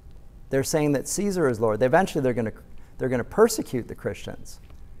 They're saying that Caesar is Lord. Eventually they're going to persecute the Christians.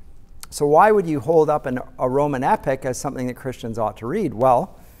 So why would you hold up a Roman epic as something that Christians ought to read?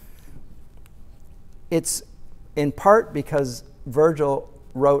 Well, it's in part because Virgil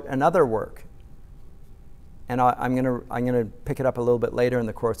wrote another work. And I'm going to pick it up a little bit later in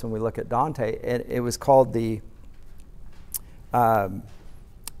the course when we look at Dante. It was called the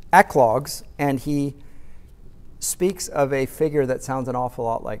Eclogues, and he speaks of a figure that sounds an awful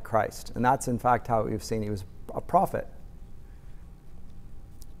lot like Christ. And that's in fact how we've seen he was a prophet.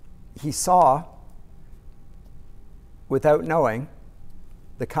 He saw, without knowing,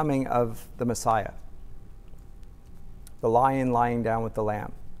 the coming of the Messiah. The lion lying down with the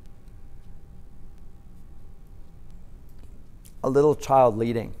lamb. a little child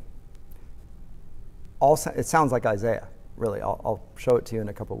leading. It sounds like Isaiah, really. I'll show it to you in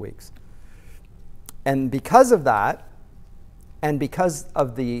a couple of weeks. And because of that, and because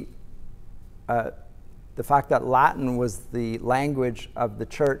of the fact that Latin was the language of the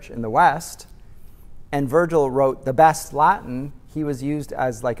church in the West, and Virgil wrote the best Latin, he was used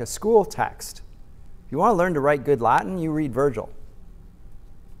as like a school text. If you want to learn to write good Latin, you read Virgil.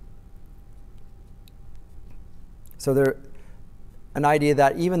 So there's an idea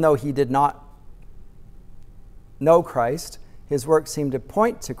that even though he did not know Christ, his work seemed to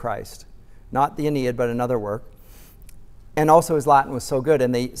point to Christ. Not the Aeneid, but another work. And also his Latin was so good,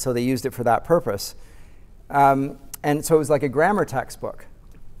 and so they used it for that purpose. And so it was like a grammar textbook.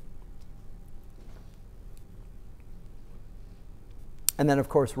 And then, of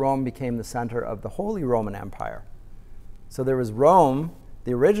course, Rome became the center of the Holy Roman Empire. So there was Rome,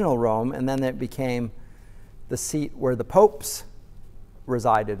 the original Rome, and then it became the seat where the popes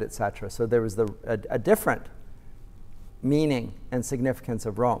resided, etc. So there was a different meaning and significance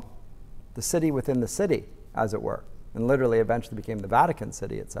of Rome. The city within the city, as it were. And literally eventually became the Vatican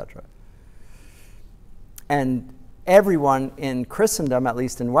City, etc. And everyone in Christendom, at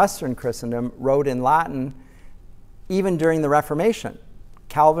least in Western Christendom, wrote in Latin even during the Reformation.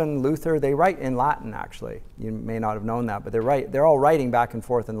 Calvin, Luther, they write in Latin, actually. You may not have known that, but they're all writing back and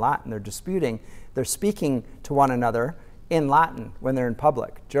forth in Latin. They're disputing. They're speaking to one another in Latin when they're in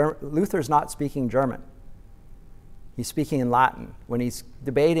public. Luther's not speaking German. He's speaking in Latin. When he's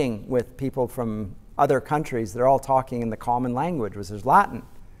debating with people from other countries, they're all talking in the common language, which is Latin.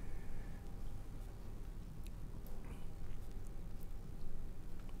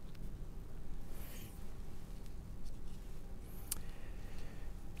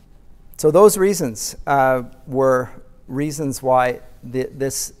 So those reasons were reasons why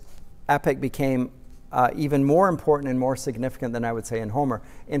this epic became even more important and more significant than I would say in Homer.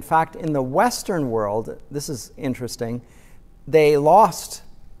 In fact, in the Western world, this is interesting, they lost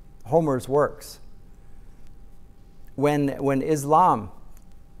Homer's works. When Islam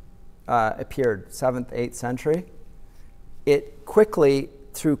appeared, 7th, 8th century, it quickly,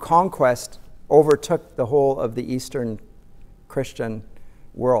 through conquest, overtook the whole of the Eastern Christian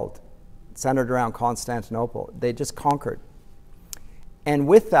world, centered around Constantinople. They just conquered. And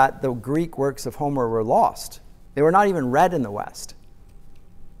with that, the Greek works of Homer were lost. They were not even read in the West.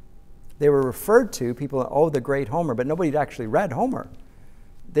 They were referred to, people, oh, the great Homer, but nobody had actually read Homer.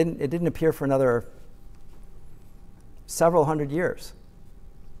 It didn't appear for another several hundred years.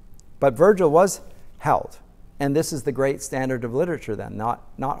 But Virgil was held. And this is the great standard of literature then,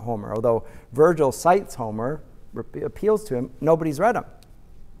 not Homer. Although Virgil cites Homer, appeals to him, nobody's read him.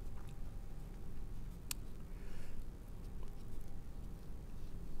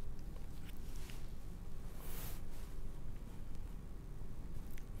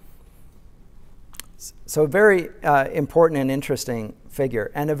 So a very important and interesting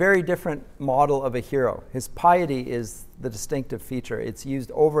figure, and a very different model of a hero. His piety is the distinctive feature. It's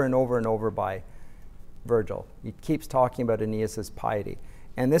used over and over and over by Virgil. He keeps talking about Aeneas's piety.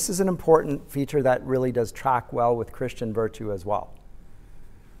 And this is an important feature that really does track well with Christian virtue as well.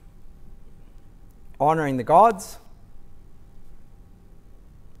 Honoring the gods,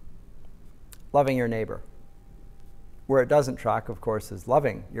 loving your neighbor. Where it doesn't track, of course, is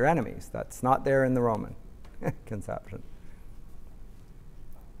loving your enemies. That's not there in the Roman conception.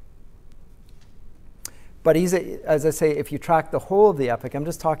 But as I say, if you track the whole of the epic, I'm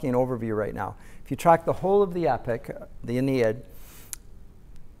just talking an overview right now. If you track the whole of the epic, the Aeneid,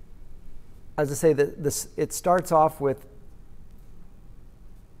 as I say, it starts off with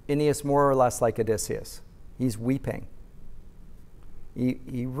Aeneas more or less like Odysseus. He's weeping.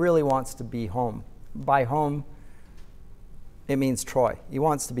 He really wants to be home. By home, it means Troy. He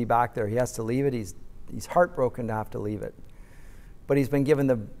wants to be back there. He has to leave it. He's heartbroken to have to leave it. But he's been given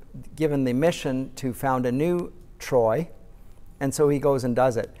the mission to found a new Troy, and so he goes and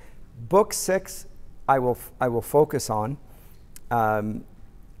does it. Book 6, I will focus on.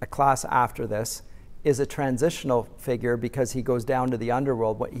 A class after this is a transitional figure because he goes down to the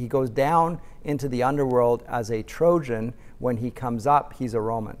underworld. He goes down into the underworld as a Trojan. When he comes up, he's a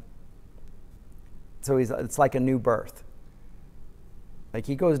Roman. So it's like a new birth. Like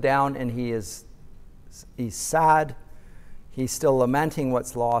he goes down and he's sad. He's still lamenting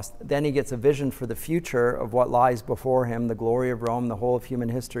what's lost. Then he gets a vision for the future of what lies before him. The glory of Rome, the whole of human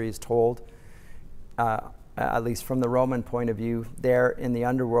history is told, at least from the Roman point of view, there in the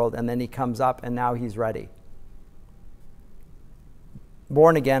underworld. And then he comes up and now he's ready.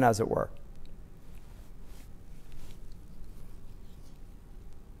 Born again, as it were.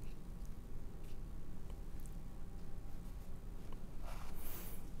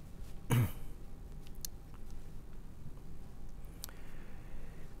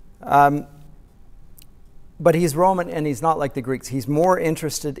 But he's Roman, and he's not like the Greeks. He's more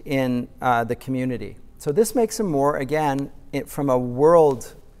interested in the community. So this makes him more, again, from a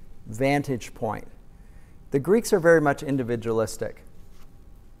world vantage point. The Greeks are very much individualistic,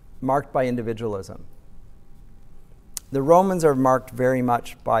 marked by individualism. The Romans are marked very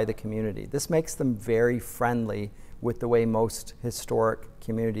much by the community. This makes them very friendly with the way most historic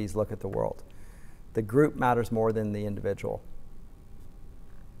communities look at the world. The group matters more than the individual.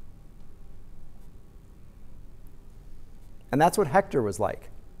 And that's what Hector was like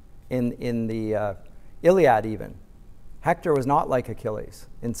in the Iliad even. Hector was not like Achilles.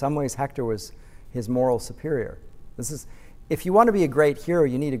 In some ways, Hector was his moral superior. If you want to be a great hero,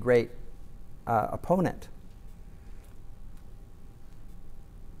 you need a great opponent.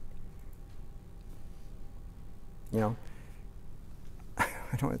 You know,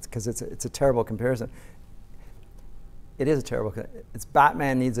 I don't. It's because it's a terrible comparison. It is a terrible. It's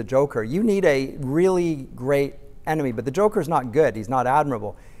Batman needs a Joker. You need a really great enemy, but the Joker's not good. He's not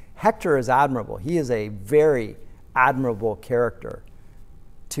admirable. Hector is admirable. He is a very admirable character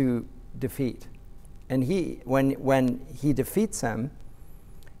to defeat. And when he defeats him,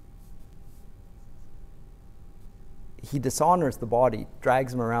 he dishonors the body,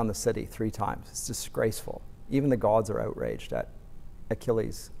 drags him around the city 3 times. It's disgraceful. Even the gods are outraged at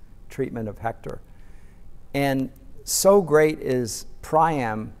Achilles' treatment of Hector. And so great is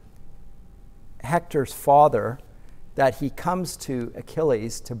Priam, Hector's father, that he comes to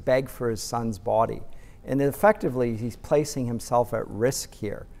Achilles to beg for his son's body. And effectively, he's placing himself at risk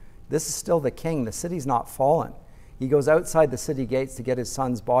here. This is still the king. The city's not fallen. He goes outside the city gates to get his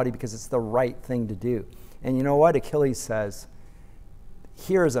son's body because it's the right thing to do. And you know what? Achilles says,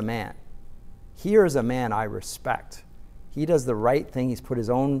 here's a man. Here's a man I respect. He does the right thing. He's put his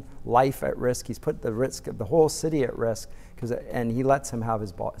own life at risk. He's put the risk of the whole city at risk, and he lets him have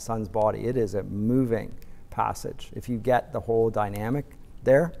his son's body. It is a moving passage. If you get the whole dynamic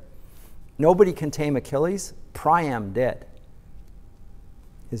there, nobody can tame Achilles. Priam did.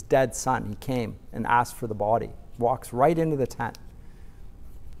 His dead son, he came and asked for the body. Walks right into the tent,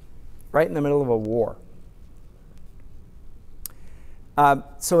 right in the middle of a war.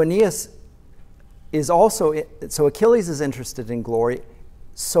 So Aeneas is also, so Achilles is interested in glory,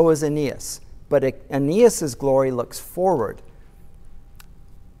 so is Aeneas. But Aeneas' glory looks forward.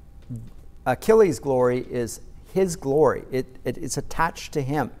 Achilles' glory is his glory. It's attached to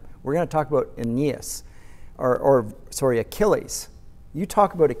him. We're going to talk about Aeneas, Achilles. You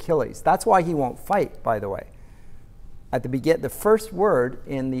talk about Achilles. That's why he won't fight, by the way. At the beginning, the first word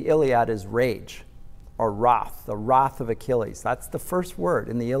in the Iliad is rage, or wrath, the wrath of Achilles. That's the first word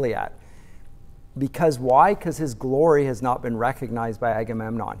in the Iliad. Because why? Because his glory has not been recognized by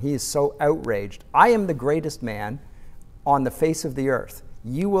Agamemnon. He is so outraged. I am the greatest man on the face of the earth.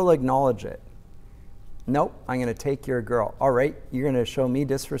 You will acknowledge it. Nope, I'm going to take your girl. All right, you're going to show me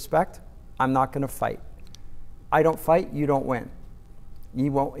disrespect? I'm not going to fight. I don't fight, you don't win. He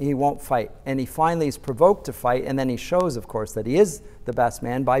won't fight. And he finally is provoked to fight, and then he shows, of course, that he is the best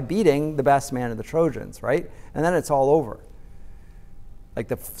man by beating the best man of the Trojans, right? And then it's all over. Like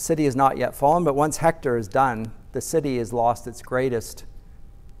the city is not yet fallen, but once Hector is done, the city has lost its greatest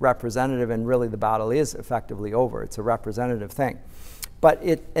representative, and really the battle is effectively over. It's a representative thing.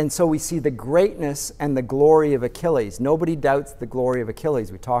 And so we see the greatness and the glory of Achilles. Nobody doubts the glory of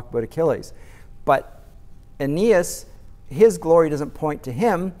Achilles. We talk about Achilles. But Aeneas, his glory doesn't point to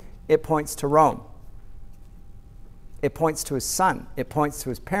him, it points to Rome. It points to his son. It points to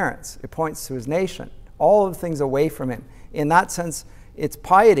his parents. It points to his nation. All of the things away from him. In that sense, it's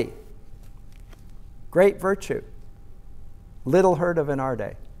piety. Great virtue. Little heard of in our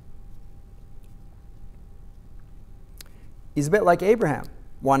day. He's a bit like Abraham,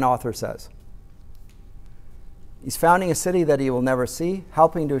 one author says. He's founding a city that he will never see,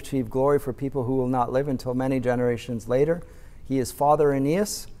 helping to achieve glory for people who will not live until many generations later. He is Father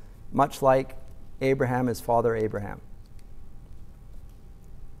Aeneas, much like Abraham is Father Abraham.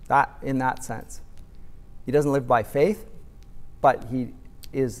 That, in that sense. He doesn't live by faith, but he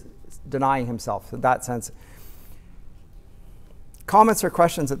is denying himself in that sense. Comments or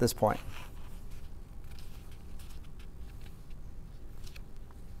questions at this point?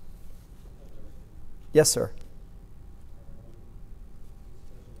 Yes, sir.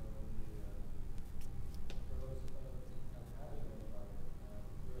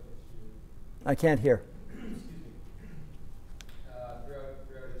 I can't hear. Throughout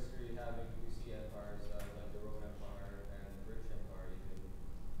history, we see empires like the Roman Empire and the British Empire even.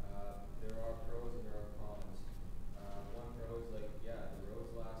 There are pros and there are cons. One pro is like, yeah, the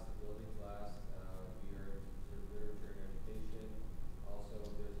roads last, the buildings last, we are sort of literature and education. Also,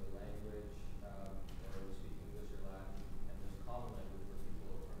 there's a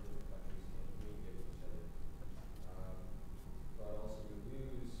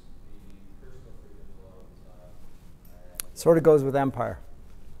Sort of goes with empire.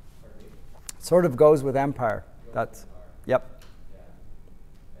 Pardon me? Sort of goes with empire. Goes That's, with empire. yep. Yeah.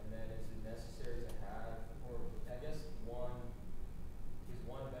 And then is it necessary to have, or I guess is one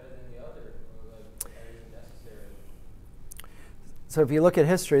better than the other? Or like, is it necessary? So if you look at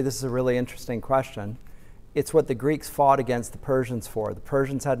history, this is a really interesting question. It's what the Greeks fought against the Persians for. The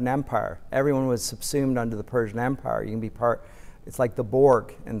Persians had an empire. Everyone was subsumed under the Persian Empire. You can be part, it's like the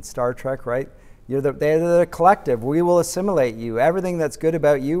Borg in Star Trek, right? They're the collective. We will assimilate you. Everything that's good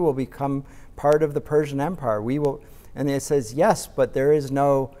about you will become part of the Persian Empire. We will, and it says, yes, but there is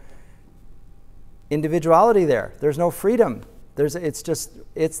no individuality there. There's no freedom.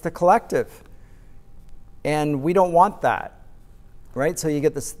 It's the collective. And we don't want that. Right, so you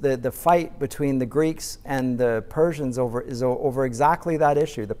get this, the fight between the Greeks and the Persians over exactly that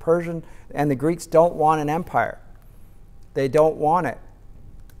issue. The Persian and the Greeks don't want an empire. They don't want it.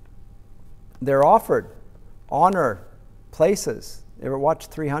 They're offered honor, places. You ever watch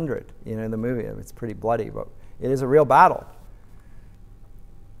 300? You know, the movie. It's pretty bloody, but it is a real battle.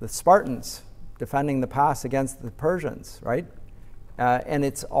 The Spartans defending the pass against the Persians, right? And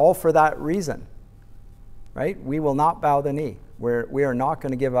it's all for that reason, right? We will not bow the knee. We are not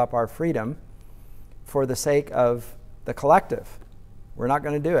going to give up our freedom for the sake of the collective. We're not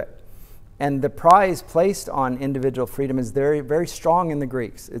going to do it. And the prize placed on individual freedom is very, very strong in the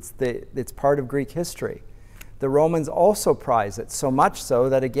Greeks. It's part of Greek history. The Romans also prize it, so much so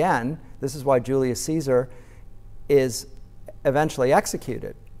that, again, this is why Julius Caesar is eventually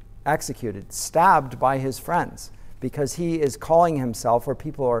executed, stabbed by his friends, because he is calling himself, or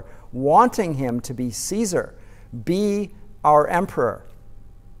people are wanting him to be Caesar, be our emperor.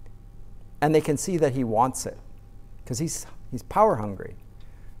 And they can see that he wants it because he's power hungry.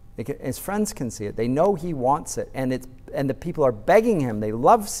 His friends can see it. They know he wants it. And the people are begging him. They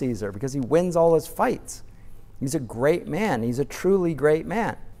love Caesar because he wins all his fights. He's a great man. He's a truly great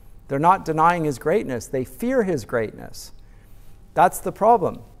man. They're not denying his greatness. They fear his greatness. That's the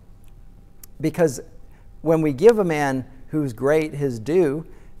problem. Because when we give a man who's great his due,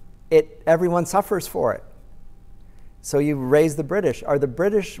 everyone suffers for it. So you raise the British. Are the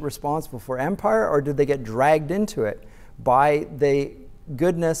British responsible for empire, or did they get dragged into it by the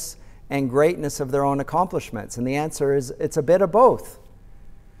goodness and greatness of their own accomplishments? And the answer is it's a bit of both.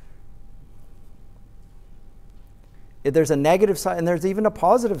 There's a negative side, and there's even a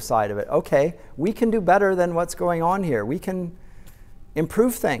positive side of it. Okay, we can do better than what's going on here. We can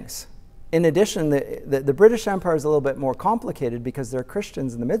improve things. In addition, the British Empire is a little bit more complicated because there are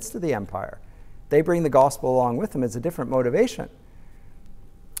Christians in the midst of the empire. They bring the gospel along with them. It's a different motivation.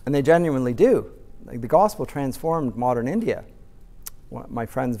 And they genuinely do. Like, the gospel transformed modern India. My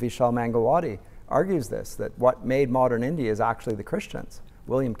friend Vishal Mangalwadi argues this, that what made modern India is actually the Christians,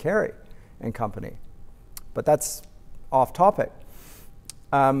 William Carey and company. But that's off topic.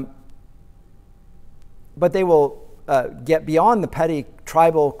 But they will get beyond the petty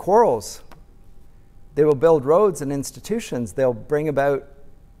tribal quarrels. They will build roads and institutions. They'll bring about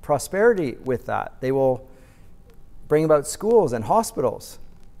prosperity with that. They will bring about schools and hospitals.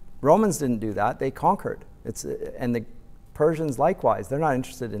 Romans didn't do that. They conquered. And the Persians likewise. They're not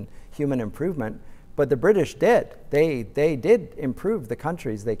interested in human improvement, but the British did. They did improve the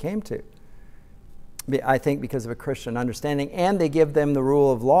countries they came to, I think because of a Christian understanding, and they give them the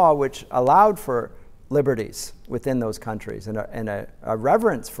rule of law, which allowed for liberties within those countries and a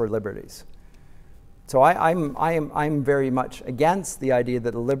reverence for liberties. So I'm very much against the idea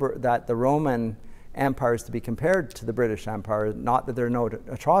that the Roman Empire is to be compared to the British Empire. Not that there are no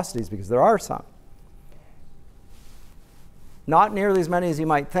atrocities, because there are some. Not nearly as many as you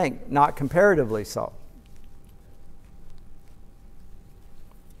might think, not comparatively so.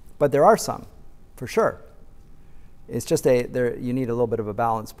 But there are some, for sure. It's just you need a little bit of a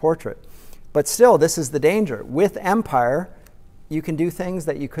balanced portrait. But still, this is the danger. With empire, you can do things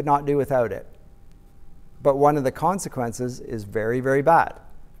that you could not do without it. But one of the consequences is very, very bad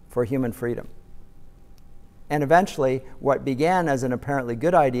for human freedom. And eventually, what began as an apparently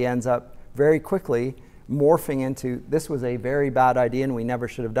good idea ends up very quickly morphing into, this was a very bad idea and we never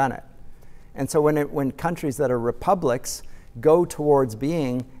should have done it. And so when countries that are republics go towards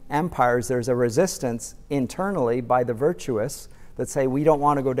being empires, there's a resistance internally by the virtuous that say we don't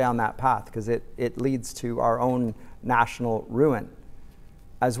want to go down that path because it leads to our own national ruin,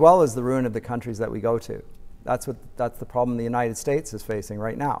 as well as the ruin of the countries that we go to. That's the problem the United States is facing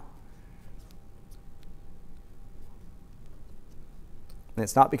right now. And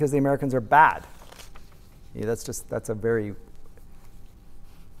it's not because the Americans are bad. Yeah, that's a very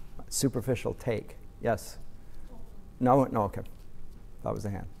superficial take. Yes? No, okay. That was a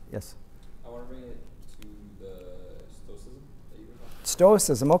hand. Yes? I want to bring it to the Stoicism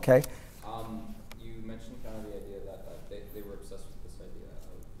Stoicism, okay. You mentioned kind of the idea that they were obsessed with this idea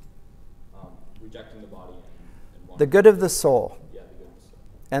of rejecting the body and wanting The good of the soul. Yeah, the good of the soul.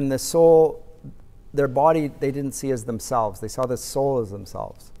 And the soul, their body, they didn't see as themselves. They saw the soul as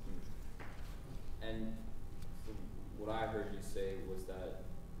themselves. And from what I heard you say was that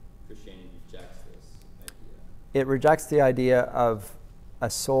Christianity rejects this idea. It rejects the idea of a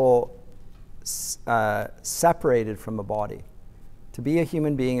soul separated from a body. To be a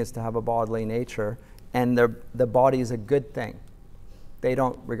human being is to have a bodily nature, and the body is a good thing. They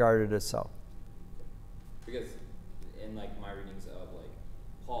don't regard it as so. Because in like my readings of like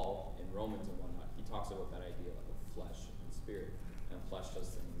Paul in Romans and whatnot, he talks about that idea of flesh and spirit, and flesh does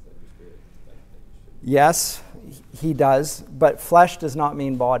things that your spirit that you should. Yes, he does, but flesh does not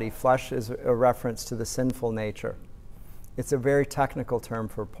mean body. Flesh is a reference to the sinful nature. It's a very technical term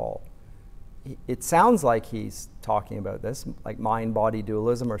for Paul. It sounds like he's talking about this, like mind-body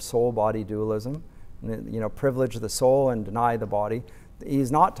dualism or soul-body dualism, privilege the soul and deny the body.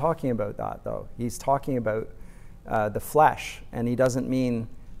 He's not talking about that, though. He's talking about the flesh, and he doesn't mean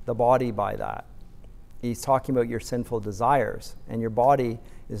the body by that. He's talking about your sinful desires, and your body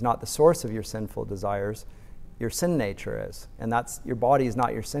is not the source of your sinful desires. Your sin nature is, and your body is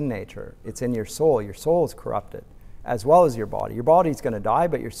not your sin nature. It's in your soul. Your soul is corrupted, as well as your body. Your body is going to die,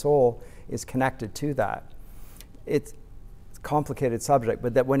 but your soul is connected to that. It's a complicated subject,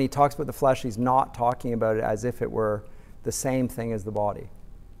 but that when he talks about the flesh, he's not talking about it as if it were the same thing as the body.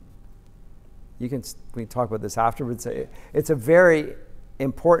 We can talk about this afterwards. It's a very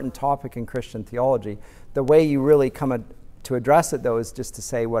important topic in Christian theology. The way you really come to address it, though, is just to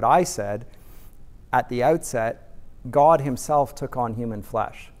say what I said at the outset. God himself took on human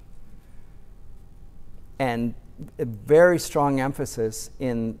flesh. And a very strong emphasis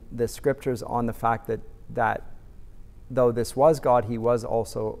in the scriptures on the fact that though this was God, he was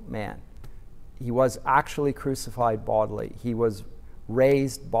also man. He was actually crucified bodily. He was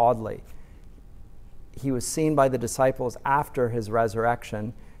raised bodily. He was seen by the disciples after his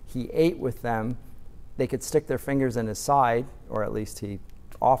resurrection. He ate with them. They could stick their fingers in his side, or at least he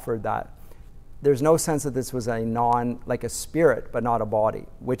offered that. There's no sense that this was like a spirit, but not a body,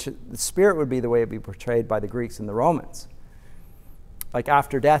 which the spirit would be the way it would be portrayed by the Greeks and the Romans. Like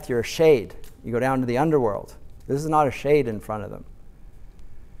after death, you're a shade. You go down to the underworld. This is not a shade in front of them.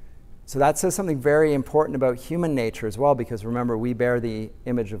 So that says something very important about human nature as well, because remember, we bear the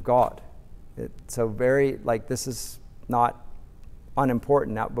image of God. This is not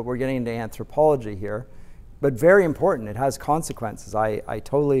unimportant now, but we're getting into anthropology here. But very important. It has consequences. I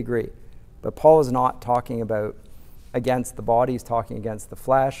totally agree. But Paul is not talking about against the body, he's talking against the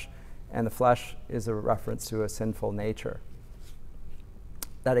flesh, and the flesh is a reference to a sinful nature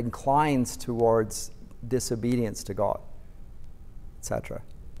that inclines towards disobedience to God, etc.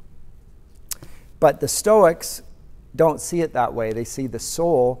 But the Stoics don't see it that way. They see the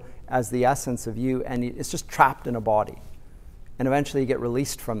soul as the essence of you, and it's just trapped in a body. And eventually you get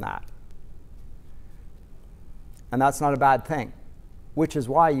released from that. And that's not a bad thing. Which is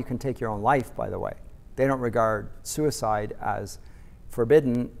why you can take your own life, by the way. They don't regard suicide as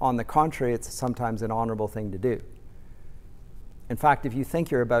forbidden. On the contrary, it's sometimes an honorable thing to do. In fact, if you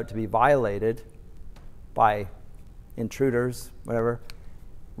think you're about to be violated by intruders, whatever,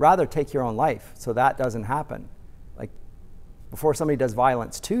 rather take your own life so that doesn't happen. Like, before somebody does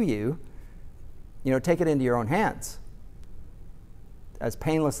violence to you, take it into your own hands as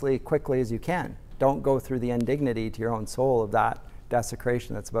painlessly, quickly as you can. Don't go through the indignity to your own soul of that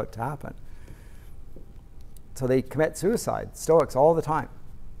desecration that's about to happen. So they commit suicide, Stoics, all the time.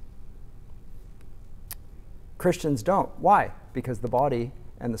 Christians don't. Why? Because the body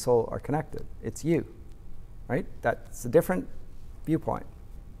and the soul are connected. It's you, right? That's a different viewpoint,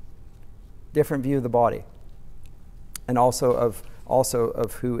 different view of the body, and also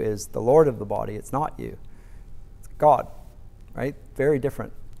of who is the Lord of the body. It's not you, it's God, right? Very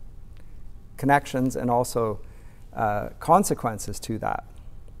different connections and also consequences to that.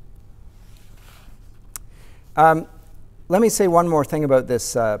 Let me say one more thing about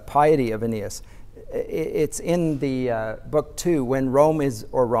this piety of Aeneas. It's in the book 2, when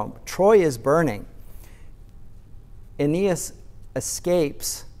Troy is burning. Aeneas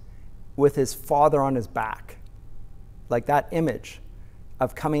escapes with his father on his back. Like that image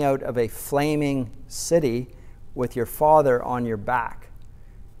of coming out of a flaming city with your father on your back.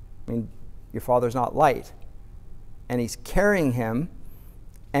 I mean, your father's not light. And he's carrying him,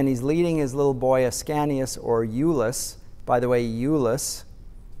 and he's leading his little boy Ascanius, or Iulus. By the way, Iulus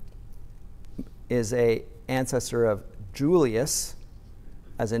is an ancestor of Julius,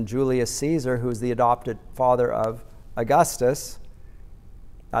 as in Julius Caesar, who's the adopted father of Augustus.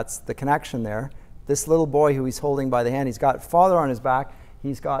 That's the connection there. This little boy who he's holding by the hand, he's got father on his back,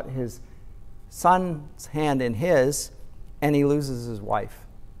 he's got his son's hand in his, and he loses his wife.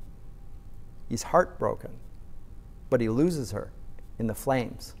 He's heartbroken, but he loses her in the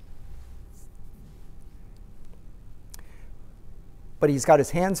flames. But he's got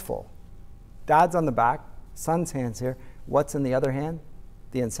his hands full. Dad's on the back, son's hands here. What's in the other hand?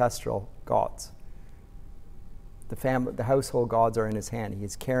 The ancestral gods. The household gods are in his hand.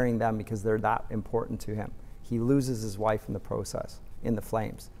 He's carrying them because they're that important to him. He loses his wife in the process, in the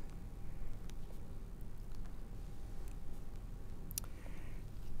flames.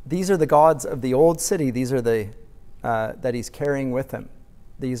 These are the gods of the old city. These are the that he's carrying with him.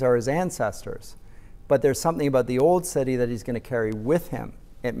 These are his ancestors. But there's something about the old city that he's going to carry with him.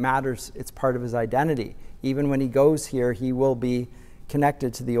 It matters. It's part of his identity. Even when he goes here, he will be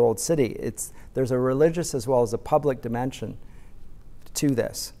connected to the old city. There's a religious as well as a public dimension to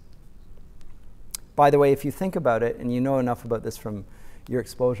this. By the way, if you think about it, and you know enough about this from your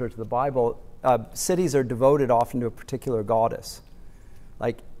exposure to the Bible, cities are devoted often to a particular goddess.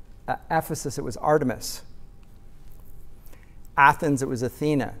 Like Ephesus, it was Artemis. Athens, it was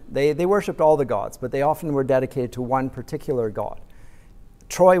Athena. They worshipped all the gods, but they often were dedicated to one particular god.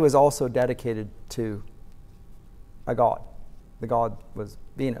 Troy was also dedicated to a god. The god was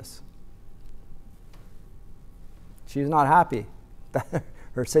Venus. She was not happy that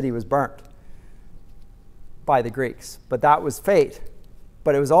her city was burnt by the Greeks, but that was fate.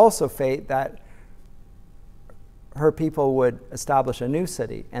 But it was also fate that her people would establish a new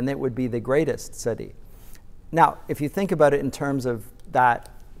city, and it would be the greatest city. Now, if you think about it in terms of that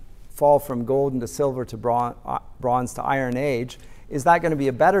fall from gold into silver to bronze to iron age, is that going to be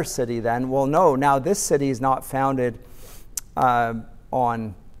a better city then? Well, no. Now, this city is not founded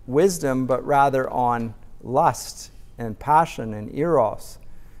on wisdom, but rather on lust and passion and eros.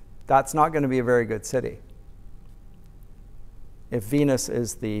 That's not going to be a very good city if Venus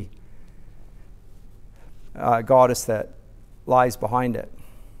is the goddess that lies behind it.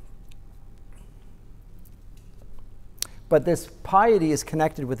 But this piety is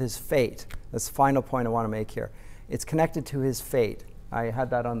connected with his fate. That's the final point I want to make here. It's connected to his fate. I had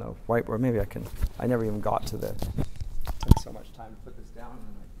that on the whiteboard. Maybe I never even got to the, it took so much time to put this down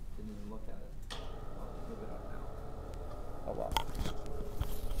and I didn't even look at it. I'll move it up now. Oh well.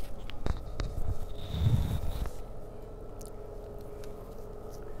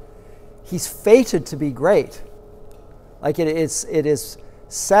 He's fated to be great. Like it is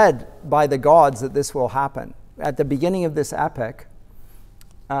said by the gods that this will happen. At the beginning of this epic,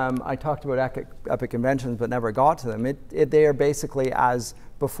 I talked about epic conventions but never got to them. They are basically as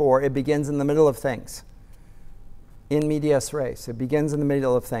before. It begins in the middle of things. In medias res. It begins in the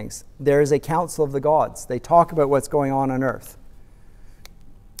middle of things. There is a council of the gods. They talk about what's going on earth.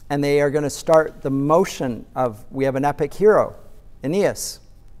 And they are going to start the motion of, we have an epic hero, Aeneid.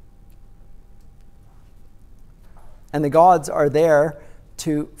 And the gods are there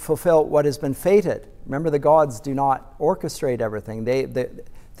to fulfill what has been fated. Remember, the gods do not orchestrate everything. The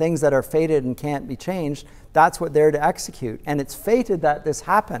things that are fated and can't be changed, that's what they're to execute. And it's fated that this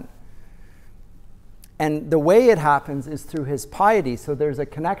happen. And the way it happens is through his piety. So there's a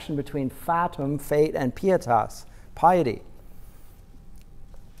connection between fatum, fate, and pietas, piety.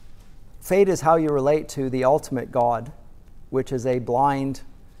 Fate is how you relate to the ultimate God, which is a blind,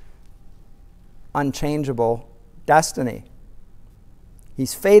 unchangeable destiny.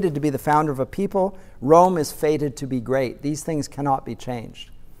 He's fated to be the founder of a people. Rome is fated to be great. These things cannot be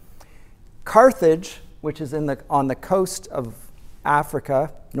changed. Carthage, which is on the coast of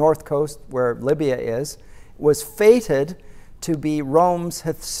Africa, north coast where Libya is, was fated to be Rome's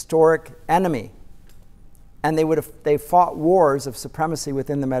historic enemy. And they fought wars of supremacy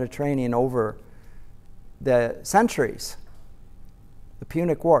within the Mediterranean over the centuries. The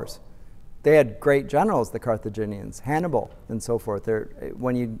Punic Wars. They had great generals, the Carthaginians, Hannibal and so forth.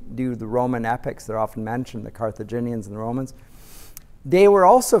 When you do the Roman epics, they're often mentioned, the Carthaginians and the Romans. They were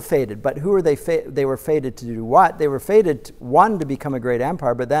also fated, but who were they? They were fated to do what? They were fated, one, to become a great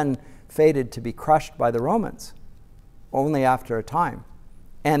empire, but then fated to be crushed by the Romans, only after a time.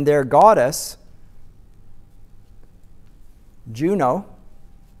 And their goddess, Juno,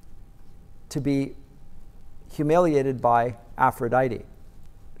 to be humiliated by Aphrodite.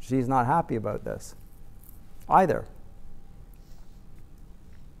 She's not happy about this either.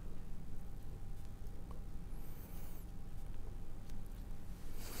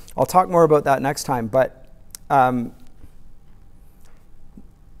 I'll talk more about that next time, but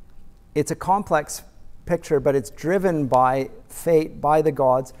it's a complex picture, but it's driven by fate, by the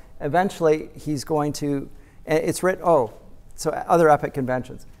gods. Eventually, he's going to, it's written, So other epic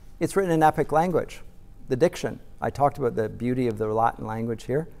conventions. It's written in epic language. The diction. I talked about the beauty of the Latin language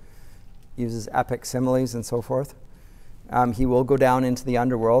here. Uses epic similes and so forth. He will go down into the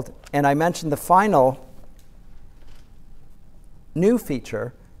underworld. And I mentioned the final new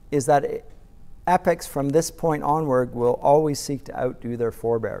feature is that epics from this point onward will always seek to outdo their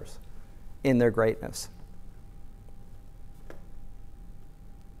forebears in their greatness.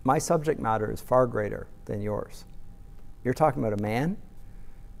 My subject matter is far greater than yours. You're talking about a man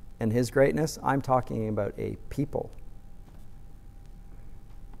and his greatness. I'm talking about a people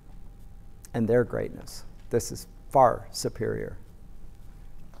and their greatness. This is far superior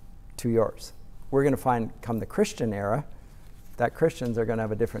to yours. We're going to find, come the Christian era, that Christians are going to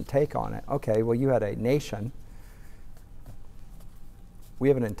have a different take on it. Okay, well, you had a nation. We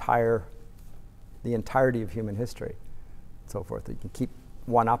have the entirety of human history, and so forth. You can keep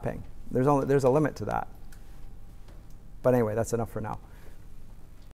one-upping. There's a limit to that. But anyway, that's enough for now.